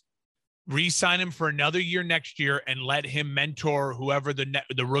playoffs, re-sign him for another year next year, and let him mentor whoever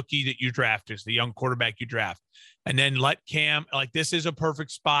the rookie that you draft is, the young quarterback you draft. And then let Cam, like, this is a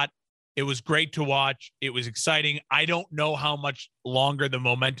perfect spot. It was great to watch. It was exciting. I don't know how much longer the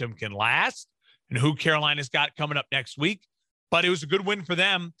momentum can last and who Carolina's got coming up next week, but it was a good win for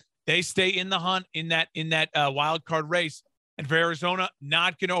them. They stay in the hunt in that wild card race. And for Arizona,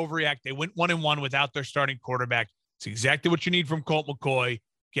 not going to overreact. They went 1-1 without their starting quarterback. It's exactly what you need from Colt McCoy.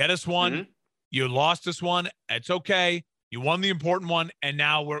 Get us one. Mm-hmm. You lost us one. It's okay. You won the important one, and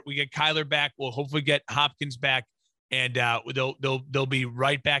now we get Kyler back. We'll hopefully get Hopkins back, and they'll be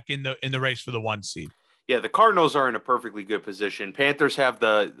right back in the race for the 1 seed. Yeah, the Cardinals are in a perfectly good position. Panthers have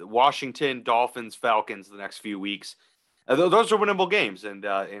the Washington, Dolphins, Falcons the next few weeks. Those are winnable games, and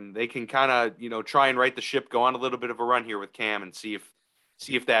they can kind of try and right the ship, go on a little bit of a run here with Cam, and see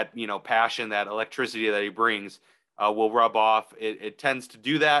if that passion, that electricity that he brings will rub off. It tends to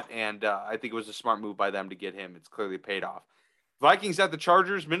do that, and I think it was a smart move by them to get him. It's clearly paid off. Vikings at the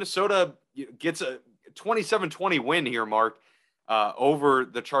Chargers. Minnesota gets a 27-20 win here, Mark, over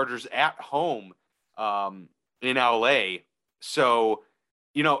the Chargers at home in LA. So,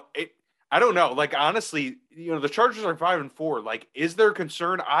 I don't know. Like, honestly, the Chargers are 5-4. Like, is there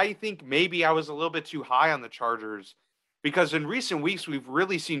concern? I think maybe I was a little bit too high on the Chargers because in recent weeks, we've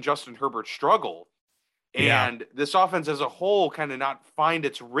really seen Justin Herbert struggle. And this offense as a whole kind of not find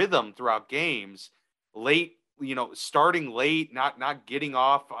its rhythm throughout games. Late, starting late, not getting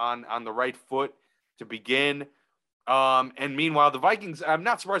off on the right foot to begin. And meanwhile, the Vikings, I'm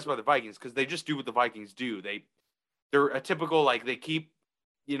not surprised by the Vikings because they just do what the Vikings do. They're a typical, like, they keep,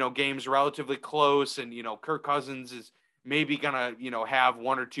 games relatively close, and, Kirk Cousins is maybe going to, have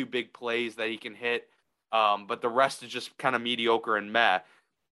one or two big plays that he can hit. But the rest is just kind of mediocre and meh.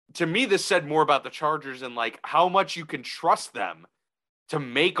 To me, this said more about the Chargers and, like, how much you can trust them to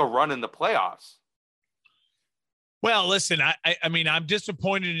make a run in the playoffs. Well, listen, I mean, I'm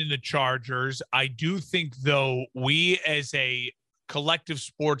disappointed in the Chargers. I do think, though, we as a collective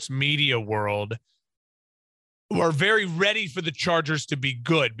sports media world are very ready for the Chargers to be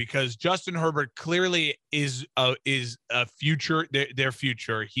good because Justin Herbert clearly is a future, their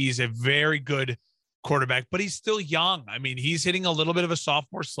future. He's a very good quarterback, but he's still young. I mean, he's hitting a little bit of a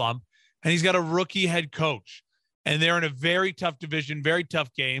sophomore slump, and he's got a rookie head coach, and they're in a very tough division, very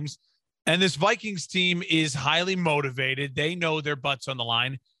tough games. And this Vikings team is highly motivated. They know their butts on the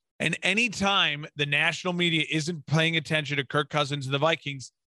line. And anytime the national media isn't paying attention to Kirk Cousins and the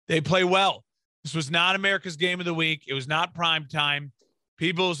Vikings, they play well. This was not America's game of the week. It was not prime time.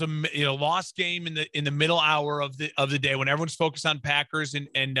 People, it was a lost game in the middle hour of the day when everyone's focused on Packers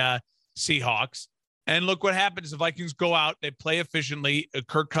and Seahawks. And look what happens. The Vikings go out, they play efficiently.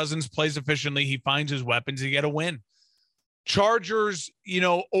 Kirk Cousins plays efficiently. He finds his weapons. He get a win. Chargers,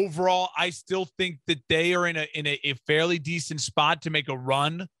 overall, I still think that they are in a fairly decent spot to make a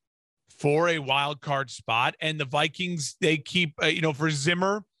run for a wild card spot. And the Vikings, they keep, for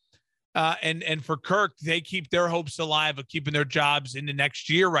Zimmer and for Kirk, they keep their hopes alive of keeping their jobs in the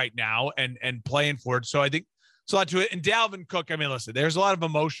next year right now and playing for it. So I think it's a lot to it. And Dalvin Cook, I mean, listen, there's a lot of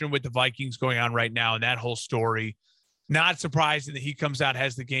emotion with the Vikings going on right now and that whole story. Not surprising that he comes out,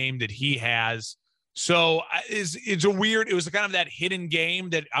 has the game that he has. So it was kind of that hidden game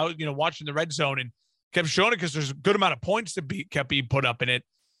that I was, watching the red zone, and kept showing it because there's a good amount of points to be kept being put up in it.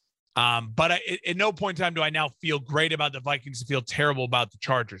 But at no point in time do I now feel great about the Vikings and feel terrible about the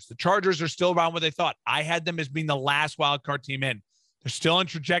Chargers. The Chargers are still around where they thought. I had them as being the last wild card team in. They're still on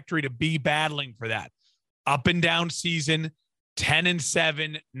trajectory to be battling for that. Up and down season,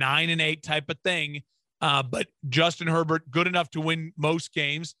 10-7, 9-8 type of thing. But Justin Herbert, good enough to win most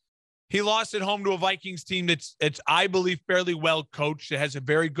games. He lost at home to a Vikings team that's I believe, fairly well coached. It has a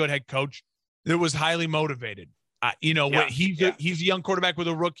very good head coach that was highly motivated. He's a young quarterback with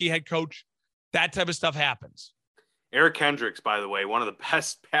a rookie head coach. That type of stuff happens. Eric Kendricks, by the way, one of the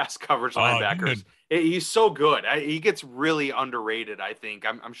best pass coverage linebackers. He's so good. He gets really underrated, I think.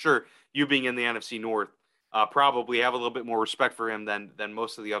 I'm sure you being in the NFC North probably have a little bit more respect for him than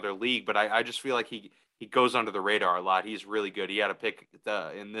most of the other league. But I just feel like he goes under the radar a lot. He's really good. He had a pick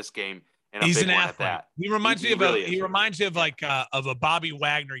in this game. And he's a big an one athlete. at that. He reminds me of of a Bobby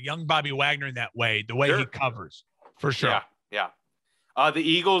Wagner, young Bobby Wagner in that way, the way he covers, for sure. Yeah. The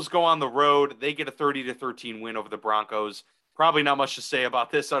Eagles go on the road. They get a 30-13 win over the Broncos. Probably not much to say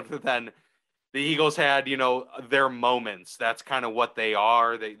about this other than the Eagles had, their moments. That's kind of what they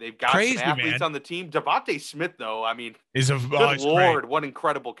are. They've got some athletes on the team. Devontae Smith, though, I mean, good Lord, what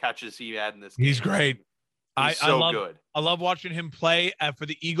incredible catches he had in this game. He's great. He's so good. I love watching him play for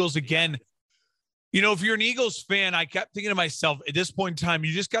the Eagles again. If you're an Eagles fan, I kept thinking to myself, at this point in time,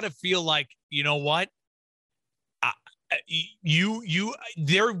 you just got to feel like, you know what?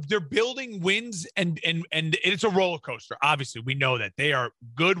 They're building wins and it's a roller coaster. Obviously, we know that they are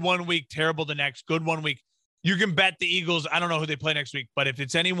good one week, terrible the next, good one week. You can bet the Eagles. I don't know who they play next week, but if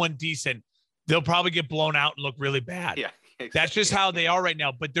it's anyone decent, they'll probably get blown out and look really bad. Yeah, exactly. That's just how they are right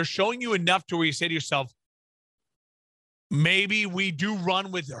now. But they're showing you enough to where you say to yourself, maybe we do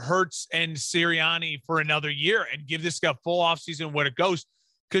run with Hurts and Sirianni for another year and give this guy a full offseason where it goes.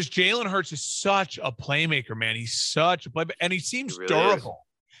 Because Jalen Hurts is such a playmaker, man. He's such a playmaker, and he seems durable.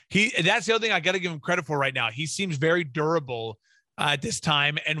 That's the other thing I got to give him credit for right now. He seems very durable at this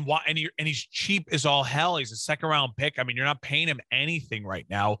time, and he's cheap as all hell. He's a second-round pick. I mean, you're not paying him anything right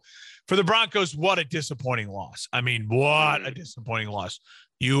now. For the Broncos, what a disappointing loss. I mean, what a disappointing loss.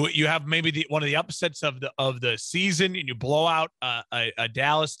 You have maybe one of the upsets of the season, and you blow out a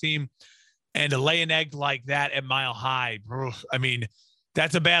Dallas team, and to lay an egg like that at Mile High. I mean,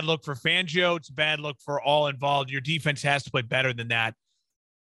 that's a bad look for Fangio. It's a bad look for all involved. Your defense has to play better than that.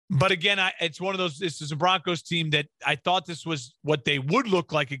 But again, it's one of those. This is a Broncos team that I thought this was what they would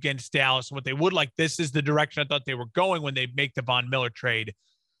look like against Dallas, what they would like. This is the direction I thought they were going when they make the Von Miller trade.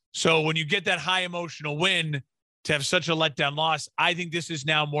 So when you get that high emotional win, to have such a letdown loss, I think this is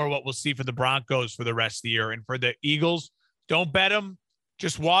now more what we'll see for the Broncos for the rest of the year. And for the Eagles, don't bet them.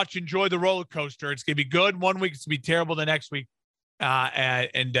 Just watch, enjoy the roller coaster. It's going to be good one week. It's going to be terrible the next week.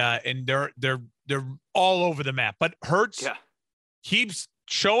 And they're all over the map. But Hurts keeps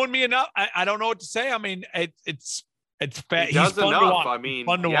showing me enough. I don't know what to say. I mean, it's fun to watch. I mean,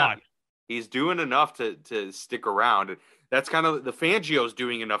 fun to watch. He's doing enough to stick around. That's kind of the Fangio's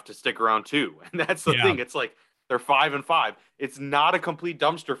doing enough to stick around too. And that's the thing. It's like they're 5-5. It's not a complete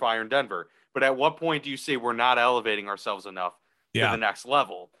dumpster fire in Denver. But at what point do you say we're not elevating ourselves enough to the next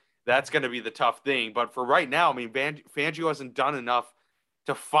level? That's going to be the tough thing. But for right now, I mean, Fangio hasn't done enough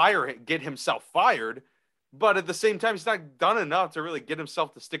to get himself fired. But at the same time, he's not done enough to really get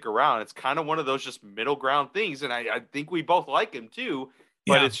himself to stick around. It's kind of one of those just middle ground things. And I think we both like him too.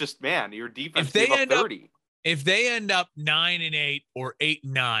 But it's just, man, your defense gave up 30. If they end up 9-8 or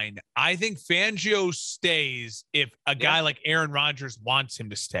 8-9, I think Fangio stays if a guy like Aaron Rodgers wants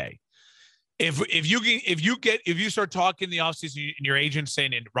him to stay. If you start talking in the offseason and your agent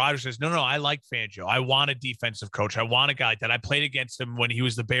saying, and Rodgers says, no, I like Fangio. I want a defensive coach. I want a guy like that. I played against him when he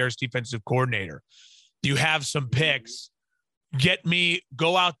was the Bears defensive coordinator. You have some picks.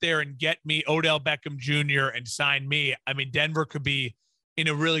 Go out there and get me Odell Beckham Jr. and sign me. I mean, Denver could be in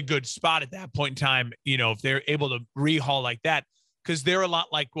a really good spot at that point in time, if they're able to rehaul like that, because they're a lot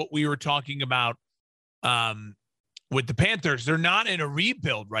like what we were talking about with the Panthers. They're not in a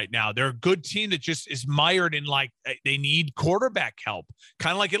rebuild right now. They're a good team that just is mired in they need quarterback help,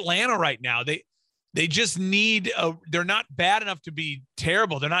 kind of like Atlanta right now. They just need they're not bad enough to be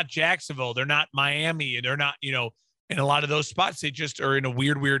terrible. They're not Jacksonville. They're not Miami. They're not, in a lot of those spots, they just are in a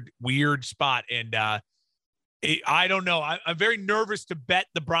weird spot. And I don't know. I'm very nervous to bet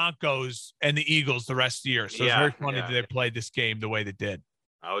the Broncos and the Eagles the rest of the year. So it's very funny that they played this game the way they did.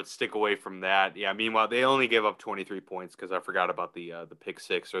 I would stick away from that. Yeah. Meanwhile, they only gave up 23 points because I forgot about the pick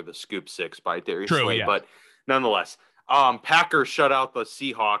six or the scoop six by Darius Slay. Yeah. But nonetheless, Packers shut out the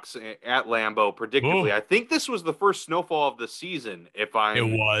Seahawks at Lambeau predictably. Ooh, I think this was the first snowfall of the season, if it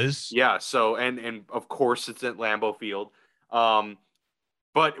I'm was. yeah, so and of course it's at Lambeau Field. Um,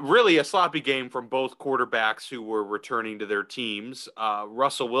 but really a sloppy game from both quarterbacks who were returning to their teams.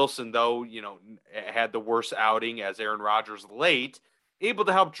 Russell Wilson, though, had the worst outing as Aaron Rodgers late, able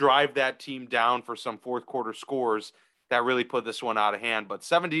to help drive that team down for some fourth quarter scores that really put this one out of hand. But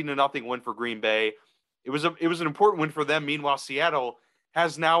 17-0 win for Green Bay. It was an important win for them. Meanwhile, Seattle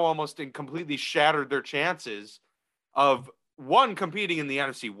has now almost completely shattered their chances of one competing in the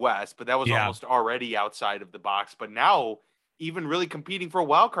NFC West, but that was Yeah. almost already outside of the box. But now, even really competing for a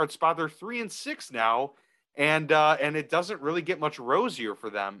wild card spot, they're 3-6 now, and it doesn't really get much rosier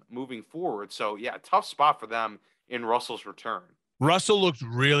for them moving forward. So yeah, tough spot for them in Russell's return. Russell looked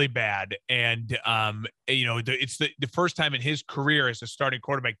really bad, and it's the first time in his career as a starting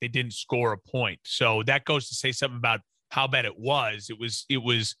quarterback they didn't score a point. So that goes to say something about how bad it was. It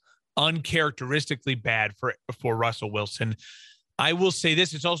was uncharacteristically bad for Russell Wilson. I will say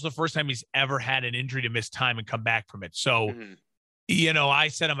this: it's also the first time he's ever had an injury to miss time and come back from it. So, I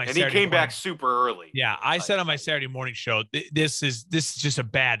said on my and Saturday he came morning, back super early. Yeah, I said on my Saturday morning show, this is just a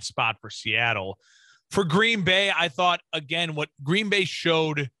bad spot for Seattle. For Green Bay, I thought, again, what Green Bay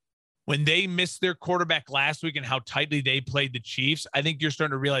showed when they missed their quarterback last week and how tightly they played the Chiefs, I think you're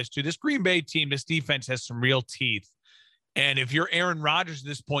starting to realize, too, this Green Bay team, this defense has some real teeth. And if you're Aaron Rodgers at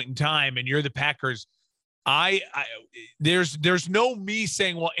this point in time and you're the Packers, there's no me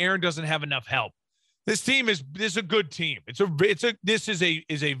saying, well, Aaron doesn't have enough help. This team is a good team. This is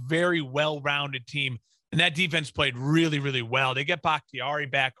a very well-rounded team. And that defense played really, really well. They get Bakhtiari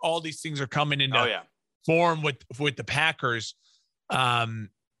back. All these things are coming into form with the Packers. But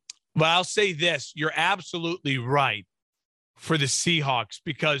I'll say this, you're absolutely right for the Seahawks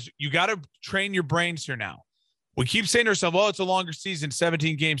because you got to train your brains here now. We keep saying to ourselves, it's a longer season,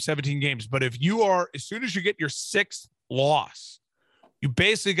 17 games. But if you are, as soon as you get your sixth loss, you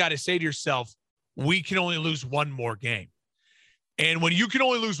basically got to say to yourself, we can only lose one more game. And when you can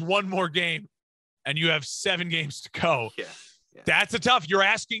only lose one more game and you have 7 games to go, that's a tough.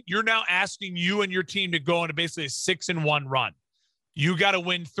 You're now asking you and your team to go on basically a 6-1 run. You got to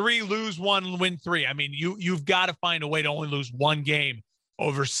win 3, lose 1, win 3. I mean, you've got to find a way to only lose one game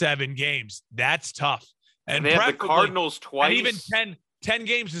over 7 games. That's tough. And they have the Cardinals twice. And even 10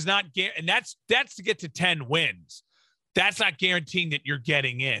 games is not, and that's to get to 10 wins. That's not guaranteeing that you're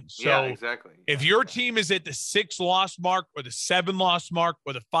getting in. So exactly. If your team is at the 6-loss mark or the 7-loss mark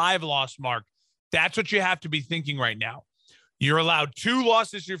or the 5-loss mark, that's what you have to be thinking right now. You're allowed 2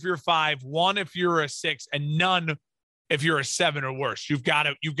 losses if you're 5, 1 if you're a 6, and none if you're a 7 or worse. You've got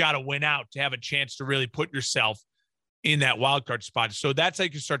to win out to have a chance to really put yourself in that wild card spot. So that's how you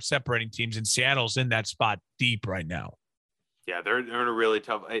can start separating teams, and Seattle's in that spot deep right now. Yeah, they're in a really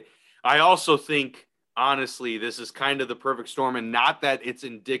tough. I also think, honestly, this is kind of the perfect storm, and not that it's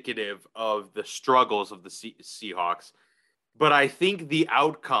indicative of the struggles of the Seahawks, but I think the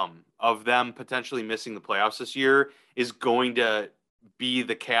outcome of them potentially missing the playoffs this year is going to be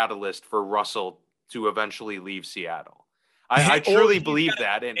the catalyst for Russell to eventually leave Seattle. I truly believe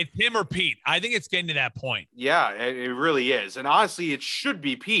that. And it's him or Pete. I think it's getting to that point. Yeah, it really is. And honestly, it should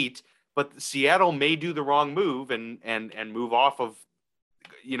be Pete, but Seattle may do the wrong move and move off of,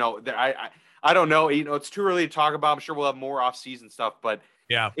 I don't know. It's too early to talk about. I'm sure we'll have more off-season stuff, but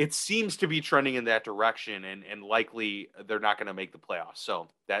it seems to be trending in that direction, and likely they're not going to make the playoffs. So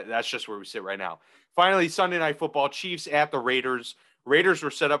that's just where we sit right now. Finally, Sunday Night Football, Chiefs at the Raiders. Raiders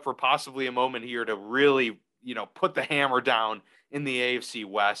were set up for possibly a moment here to really, put the hammer down in the AFC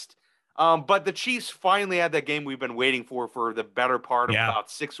West. But the Chiefs finally had that game we've been waiting for the better part of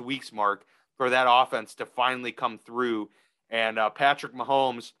about 6 weeks mark for that offense to finally come through. And Patrick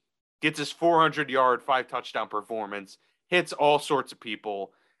Mahomes gets his 400-yard, 5-touchdown performance, hits all sorts of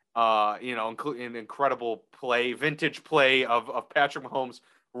people, including an incredible play, vintage play of Patrick Mahomes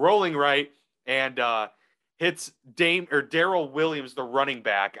rolling right and hits Darrell Williams, the running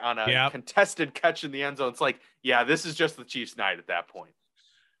back, on a contested catch in the end zone. It's like, this is just the Chiefs' night at that point.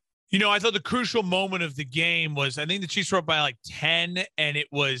 I thought the crucial moment of the game was, I think the Chiefs were up by like 10, and it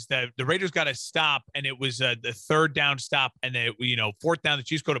was the Raiders got a stop, and it was the 3rd down stop, and they, 4th down, the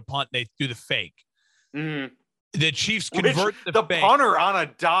Chiefs go to punt, they do the fake. Mm-hmm. The Chiefs convert the fake. Punter on a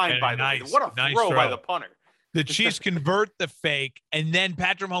dime, by the way. What a throw by the punter. The Chiefs convert the fake, and then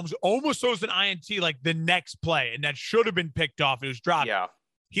Patrick Mahomes almost throws an INT like the next play, and that should have been picked off. It was dropped. Yeah.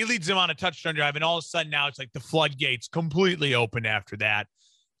 He leads them on a touchdown drive, and all of a sudden now it's like the floodgates completely open after that.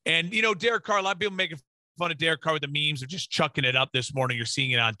 And, Derek Carr, a lot of people making fun of Derek Carr with the memes of just chucking it up this morning. You're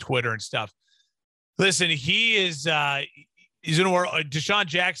seeing it on Twitter and stuff. Listen, he is he's in a world. Deshaun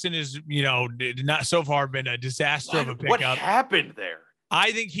Jackson is, not so far been a disaster of a pickup. What happened there?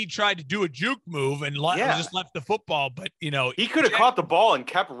 I think he tried to do a juke move and just left the football, but he could have caught the ball and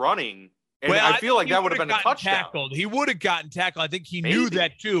kept running. And I feel like that would have been a touchdown. Tackled. He would have gotten tackled. I think he knew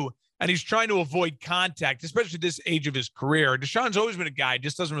that too. And he's trying to avoid contact, especially at this age of his career. Deshaun's always been a guy,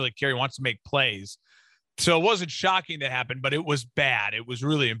 just doesn't really care. He wants to make plays. So it wasn't shocking that happened, but it was bad. It was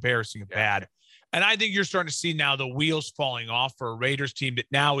really embarrassing and bad. And I think you're starting to see now the wheels falling off for a Raiders team that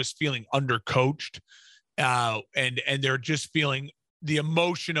now is feeling undercoached. And they're just feeling the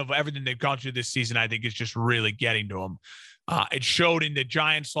emotion of everything they've gone through this season, I think is just really getting to them. It showed in the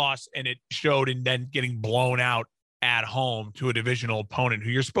Giants loss, and it showed in then getting blown out at home to a divisional opponent who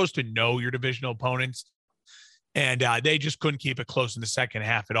you're supposed to know your divisional opponents. And they just couldn't keep it close in the second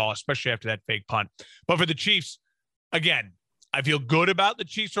half at all, especially after that fake punt. But for the Chiefs, again, I feel good about the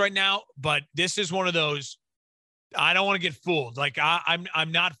Chiefs right now, but this is one of those, I don't want to get fooled. Like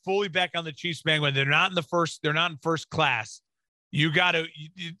I'm not fully back on the Chiefs bandwagon. They're not in first class.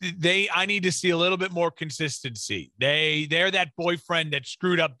 I need to see a little bit more consistency. They're that boyfriend that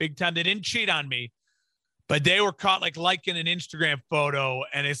screwed up big time. They didn't cheat on me, but they were caught liking an Instagram photo.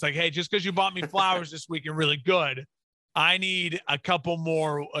 And it's like, hey, just because you bought me flowers this week and really good, I need a couple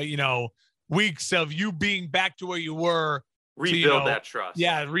more, weeks of you being back to where you were. Rebuild that trust.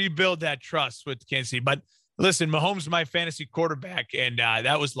 Yeah, rebuild that trust with Kansas City. But listen, Mahomes is my fantasy quarterback, and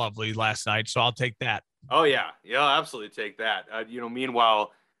that was lovely last night, so I'll take that. Oh, yeah. Yeah, I'll absolutely take that.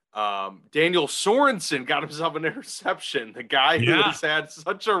 Meanwhile, Daniel Sorensen got himself an interception. The guy who has had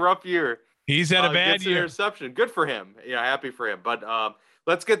such a rough year. He's had a bad year. Interception. Good for him. Yeah, happy for him. But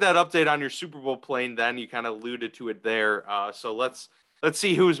let's get that update on your Super Bowl plane then. You kind of alluded to it there. So let's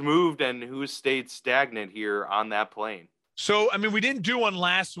see who's moved and who's stayed stagnant here on that plane. So, we didn't do one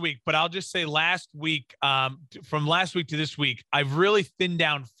last week, but I'll just say last week, from last week to this week, I've really thinned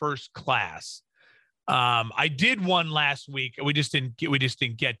down first class. I did one last week. We just didn't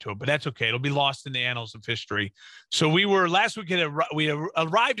get to it, but that's okay. It'll be lost in the annals of history. So we arrived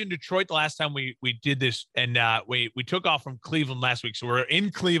in Detroit the last time we did this, and we took off from Cleveland last week. So we're in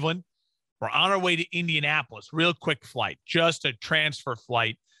Cleveland. We're on our way to Indianapolis. Real quick flight, just a transfer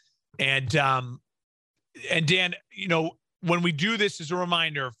flight. And Dan, when we do this, as a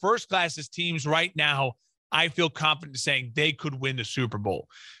reminder, first class is teams right now, I feel confident saying they could win the Super Bowl.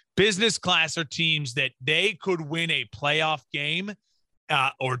 Business class are teams that they could win a playoff game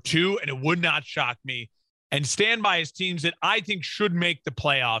or two, and it would not shock me. And standby is teams that I think should make the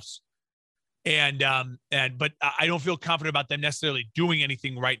playoffs. But I don't feel confident about them necessarily doing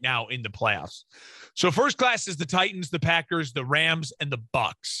anything right now in the playoffs. So first class is the Titans, the Packers, the Rams, and the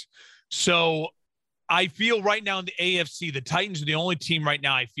Bucks. So I feel right now in the AFC, the Titans are the only team right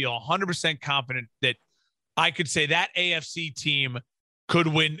now I feel 100% confident that I could say that AFC team could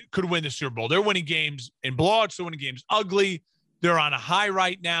win the Super Bowl. They're winning games in blowouts. They're winning games ugly. They're on a high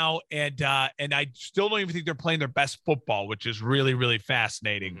right now, and I still don't even think they're playing their best football, which is really, really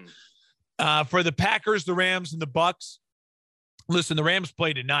fascinating. Mm-hmm. For the Packers, the Rams, and the Bucks, listen, the Rams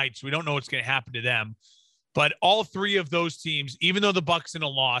play tonight, so we don't know what's going to happen to them. But all three of those teams, even though the Bucks in a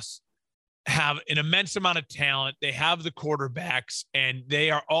loss, have an immense amount of talent. They have the quarterbacks, and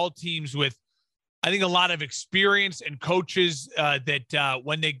they are all teams with, I think, a lot of experience and coaches that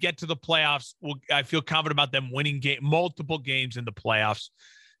when they get to the playoffs, I feel confident about them winning multiple games in the playoffs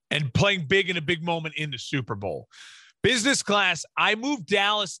and playing big in a big moment in the Super Bowl. Business class, I moved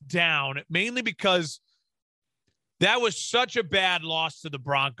Dallas down mainly because that was such a bad loss to the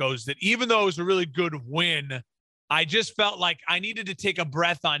Broncos that even though it was a really good win, I just felt like I needed to take a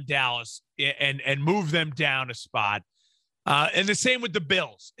breath on Dallas and move them down a spot. And the same with the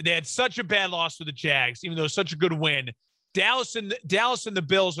Bills. They had such a bad loss to the Jags, even though it's such a good win. Dallas and the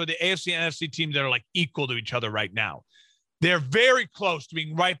Bills are the AFC and NFC teams that are equal to each other right now. They're very close to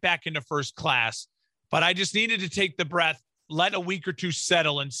being right back into first class, but I just needed to take the breath, let a week or two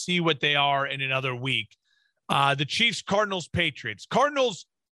settle, and see what they are in another week. The Chiefs, Cardinals, Patriots. Cardinals,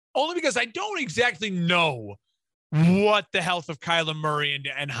 only because I don't exactly know what the health of Kyler Murray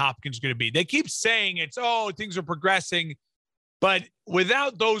and Hopkins is going to be. They keep saying things are progressing, but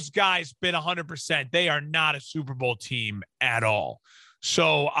without those guys been 100%, they are not a Super Bowl team at all.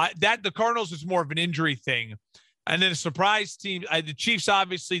 So the Cardinals is more of an injury thing. And then a surprise team, the Chiefs,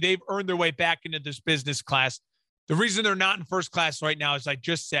 obviously, they've earned their way back into this business class. The reason they're not in first class right now, as I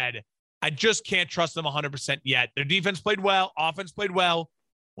just said, I just can't trust them 100% yet. Their defense played well. Offense played well.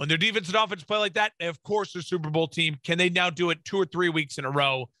 When their defense and offense play like that, they, of course, are a Super Bowl team. Can they now do it 2 or 3 weeks in a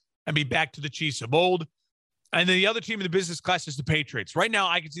row and be back to the Chiefs of old? And then the other team in the business class is the Patriots. Right now,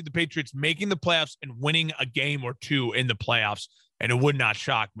 I can see the Patriots making the playoffs and winning a game or two in the playoffs, and it would not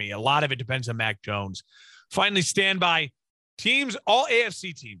shock me. A lot of it depends on Mac Jones. Finally, standby teams, all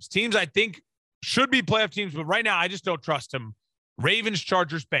AFC teams I think should be playoff teams, but right now I just don't trust them. Ravens,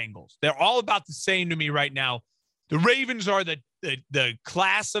 Chargers, Bengals. They're all about the same to me right now. The Ravens are the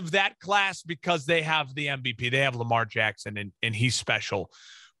class of that class because they have the MVP. They have Lamar Jackson, and he's special.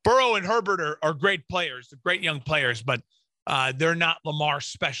 Burrow and Herbert are great players, they're great young players, but they're not Lamar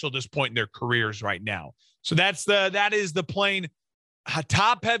special at this point in their careers right now. So that is the plain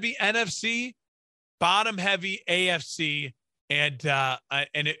top heavy NFC, bottom heavy AFC, and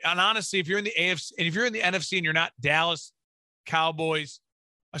honestly, if you're in the AFC and if you're in the NFC and you're not Dallas Cowboys,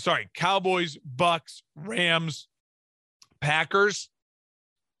 Bucks, Rams, Packers,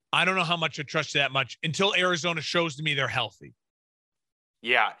 I don't know how much I trust you that much until Arizona shows to me they're healthy.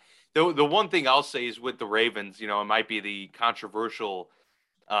 Yeah. The one thing I'll say is with the Ravens, it might be the controversial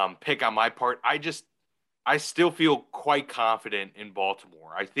pick on my part. I still feel quite confident in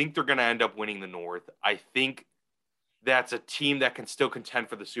Baltimore. I think they're going to end up winning the North. I think that's a team that can still contend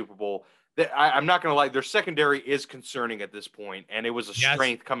for the Super Bowl. I'm not going to lie, their secondary is concerning at this point, and it was a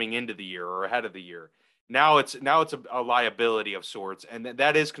strength coming into the year or ahead of the year. Now it's a liability of sorts, and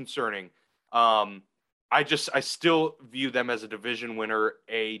that is concerning. I still view them as a division winner,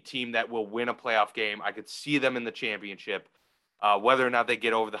 a team that will win a playoff game. I could see them in the championship. Whether or not they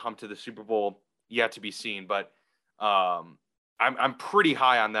get over the hump to the Super Bowl, yet to be seen. But I'm pretty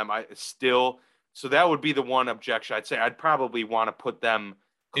high on them. So that would be the one objection. I'd say I'd probably want to put them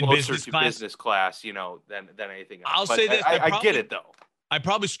closer to business class, than anything else. I'll say this. I get it though. I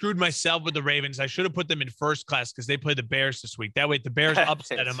probably screwed myself with the Ravens. I should have put them in first class because they play the Bears this week. That way, if the Bears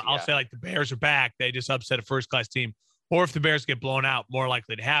upset them, I'll say the Bears are back. They just upset a first class team. Or if the Bears get blown out, more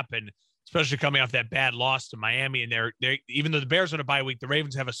likely to happen, especially coming off that bad loss to Miami. And they're even though the Bears are on a bye week, the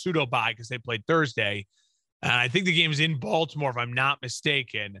Ravens have a pseudo bye because they played Thursday. I think the game is in Baltimore, if I'm not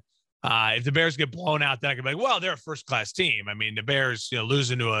mistaken. If the Bears get blown out, then I can be like, well, they're a first-class team. I mean, the Bears,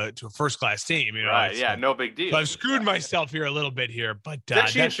 losing to a first-class team, right? Yeah, no big deal. So I've screwed myself here a little bit here, but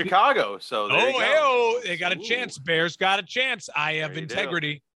actually in Chicago. So they got a chance. Bears got a chance. I have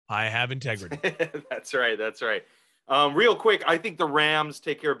integrity. I have integrity. That's right. Real quick, I think the Rams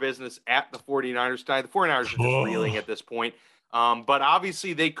take care of business at the 49ers tonight. The 49ers are just reeling at this point. But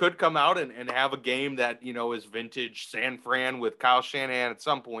obviously they could come out and have a game that, is vintage San Fran with Kyle Shanahan at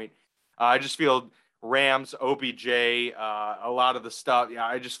some point. I just feel Rams, OBJ, a lot of the stuff. Yeah,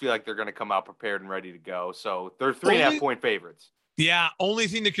 I just feel like they're going to come out prepared and ready to go. So they're 3.5 point favorites. Yeah. Only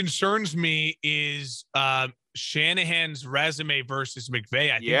thing that concerns me is Shanahan's resume versus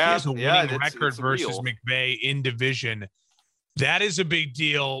McVay. I think he has a winning record versus McVay in division. That is a big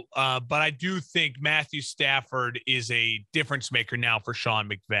deal. But I do think Matthew Stafford is a difference maker now for Sean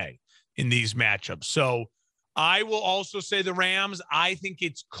McVay in these matchups. So I will also say the Rams. I think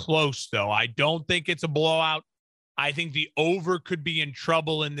it's close, though. I don't think it's a blowout. I think the over could be in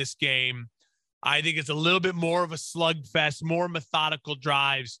trouble in this game. I think it's a little bit more of a slugfest, more methodical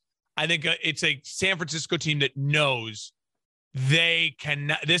drives. I think it's a San Francisco team that knows they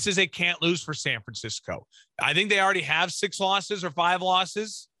cannot. This is a can't lose for San Francisco. I think they already have 6 losses or 5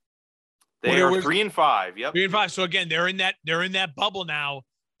 losses. They are 3-5. Yep, 3-5. So again, they're in that bubble now.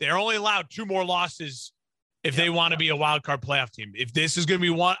 They're only allowed 2 more losses if they want to be a wild card playoff team. If this is going to be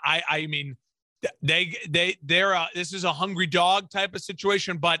one, I mean, this is a hungry dog type of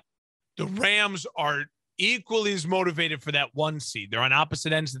situation, but the Rams are equally as motivated for that 1 seed. They're on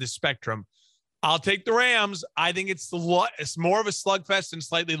opposite ends of the spectrum. I'll take the Rams. I think it's more of a slugfest and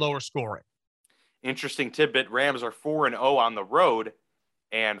slightly lower scoring. Interesting tidbit. Rams are 4-0 on the road,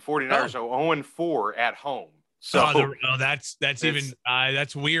 and 49ers are 0-4 at home. So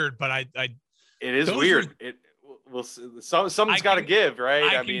that's weird, but it is weird. Something's got to give,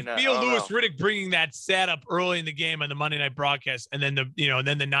 right? I mean, feel Louis Riddick bringing that stat up early in the game on the Monday night broadcast, and then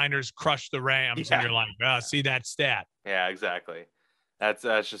the Niners crush the Rams, and you're like, see that stat? Yeah, exactly. That's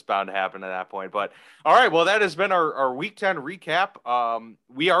just bound to happen at that point. But all right, well, that has been our Week 10 recap.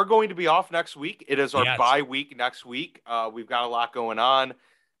 We are going to be off next week. It is our bye week next week. We've got a lot going on.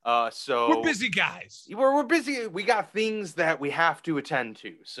 So we're busy guys. We're busy. We got things that we have to attend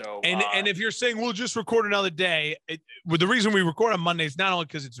to. So and if you're saying we'll just record another day, the reason we record on Monday is not only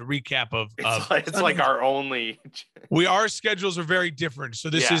because it's a recap of it's like our only. Our schedules are very different,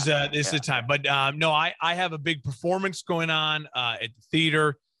 so this is the time. But no, I have a big performance going on at the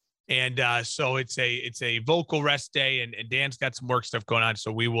theater, and so it's a vocal rest day, and Dan's got some work stuff going on,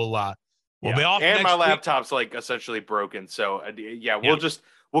 so we will we'll be off. And my laptop's like essentially broken, so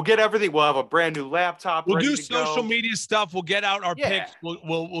we'll get everything. We'll have a brand new laptop. We'll ready do to social go. media stuff. We'll get out our Yeah. picks.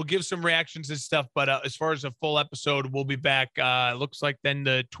 We'll give some reactions and stuff. But as far as a full episode, we'll be back. Looks like then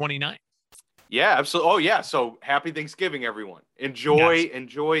the 29th. Yeah, absolutely. Oh yeah. So happy Thanksgiving, everyone. Enjoy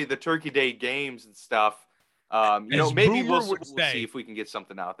the Turkey Day games and stuff. Maybe we'll see if we can get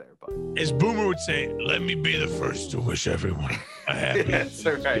something out there. But as Boomer would say, let me be the first to wish everyone a happy. That's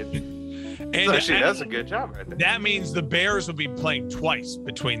right. And that's a good job right there. That means the Bears will be playing twice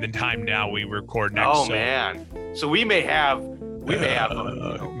between the time now we record next. Oh man. So we may have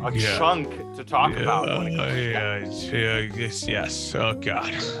a chunk to talk about. Yes. Oh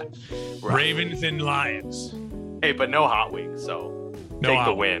God. Right. Ravens and Lions. Hey, but no hot wings, so take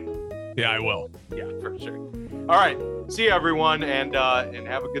the win. Yeah, I will. Yeah, for sure. All right. See you everyone, and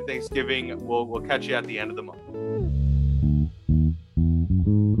have a good Thanksgiving. We'll catch you at the end of the month.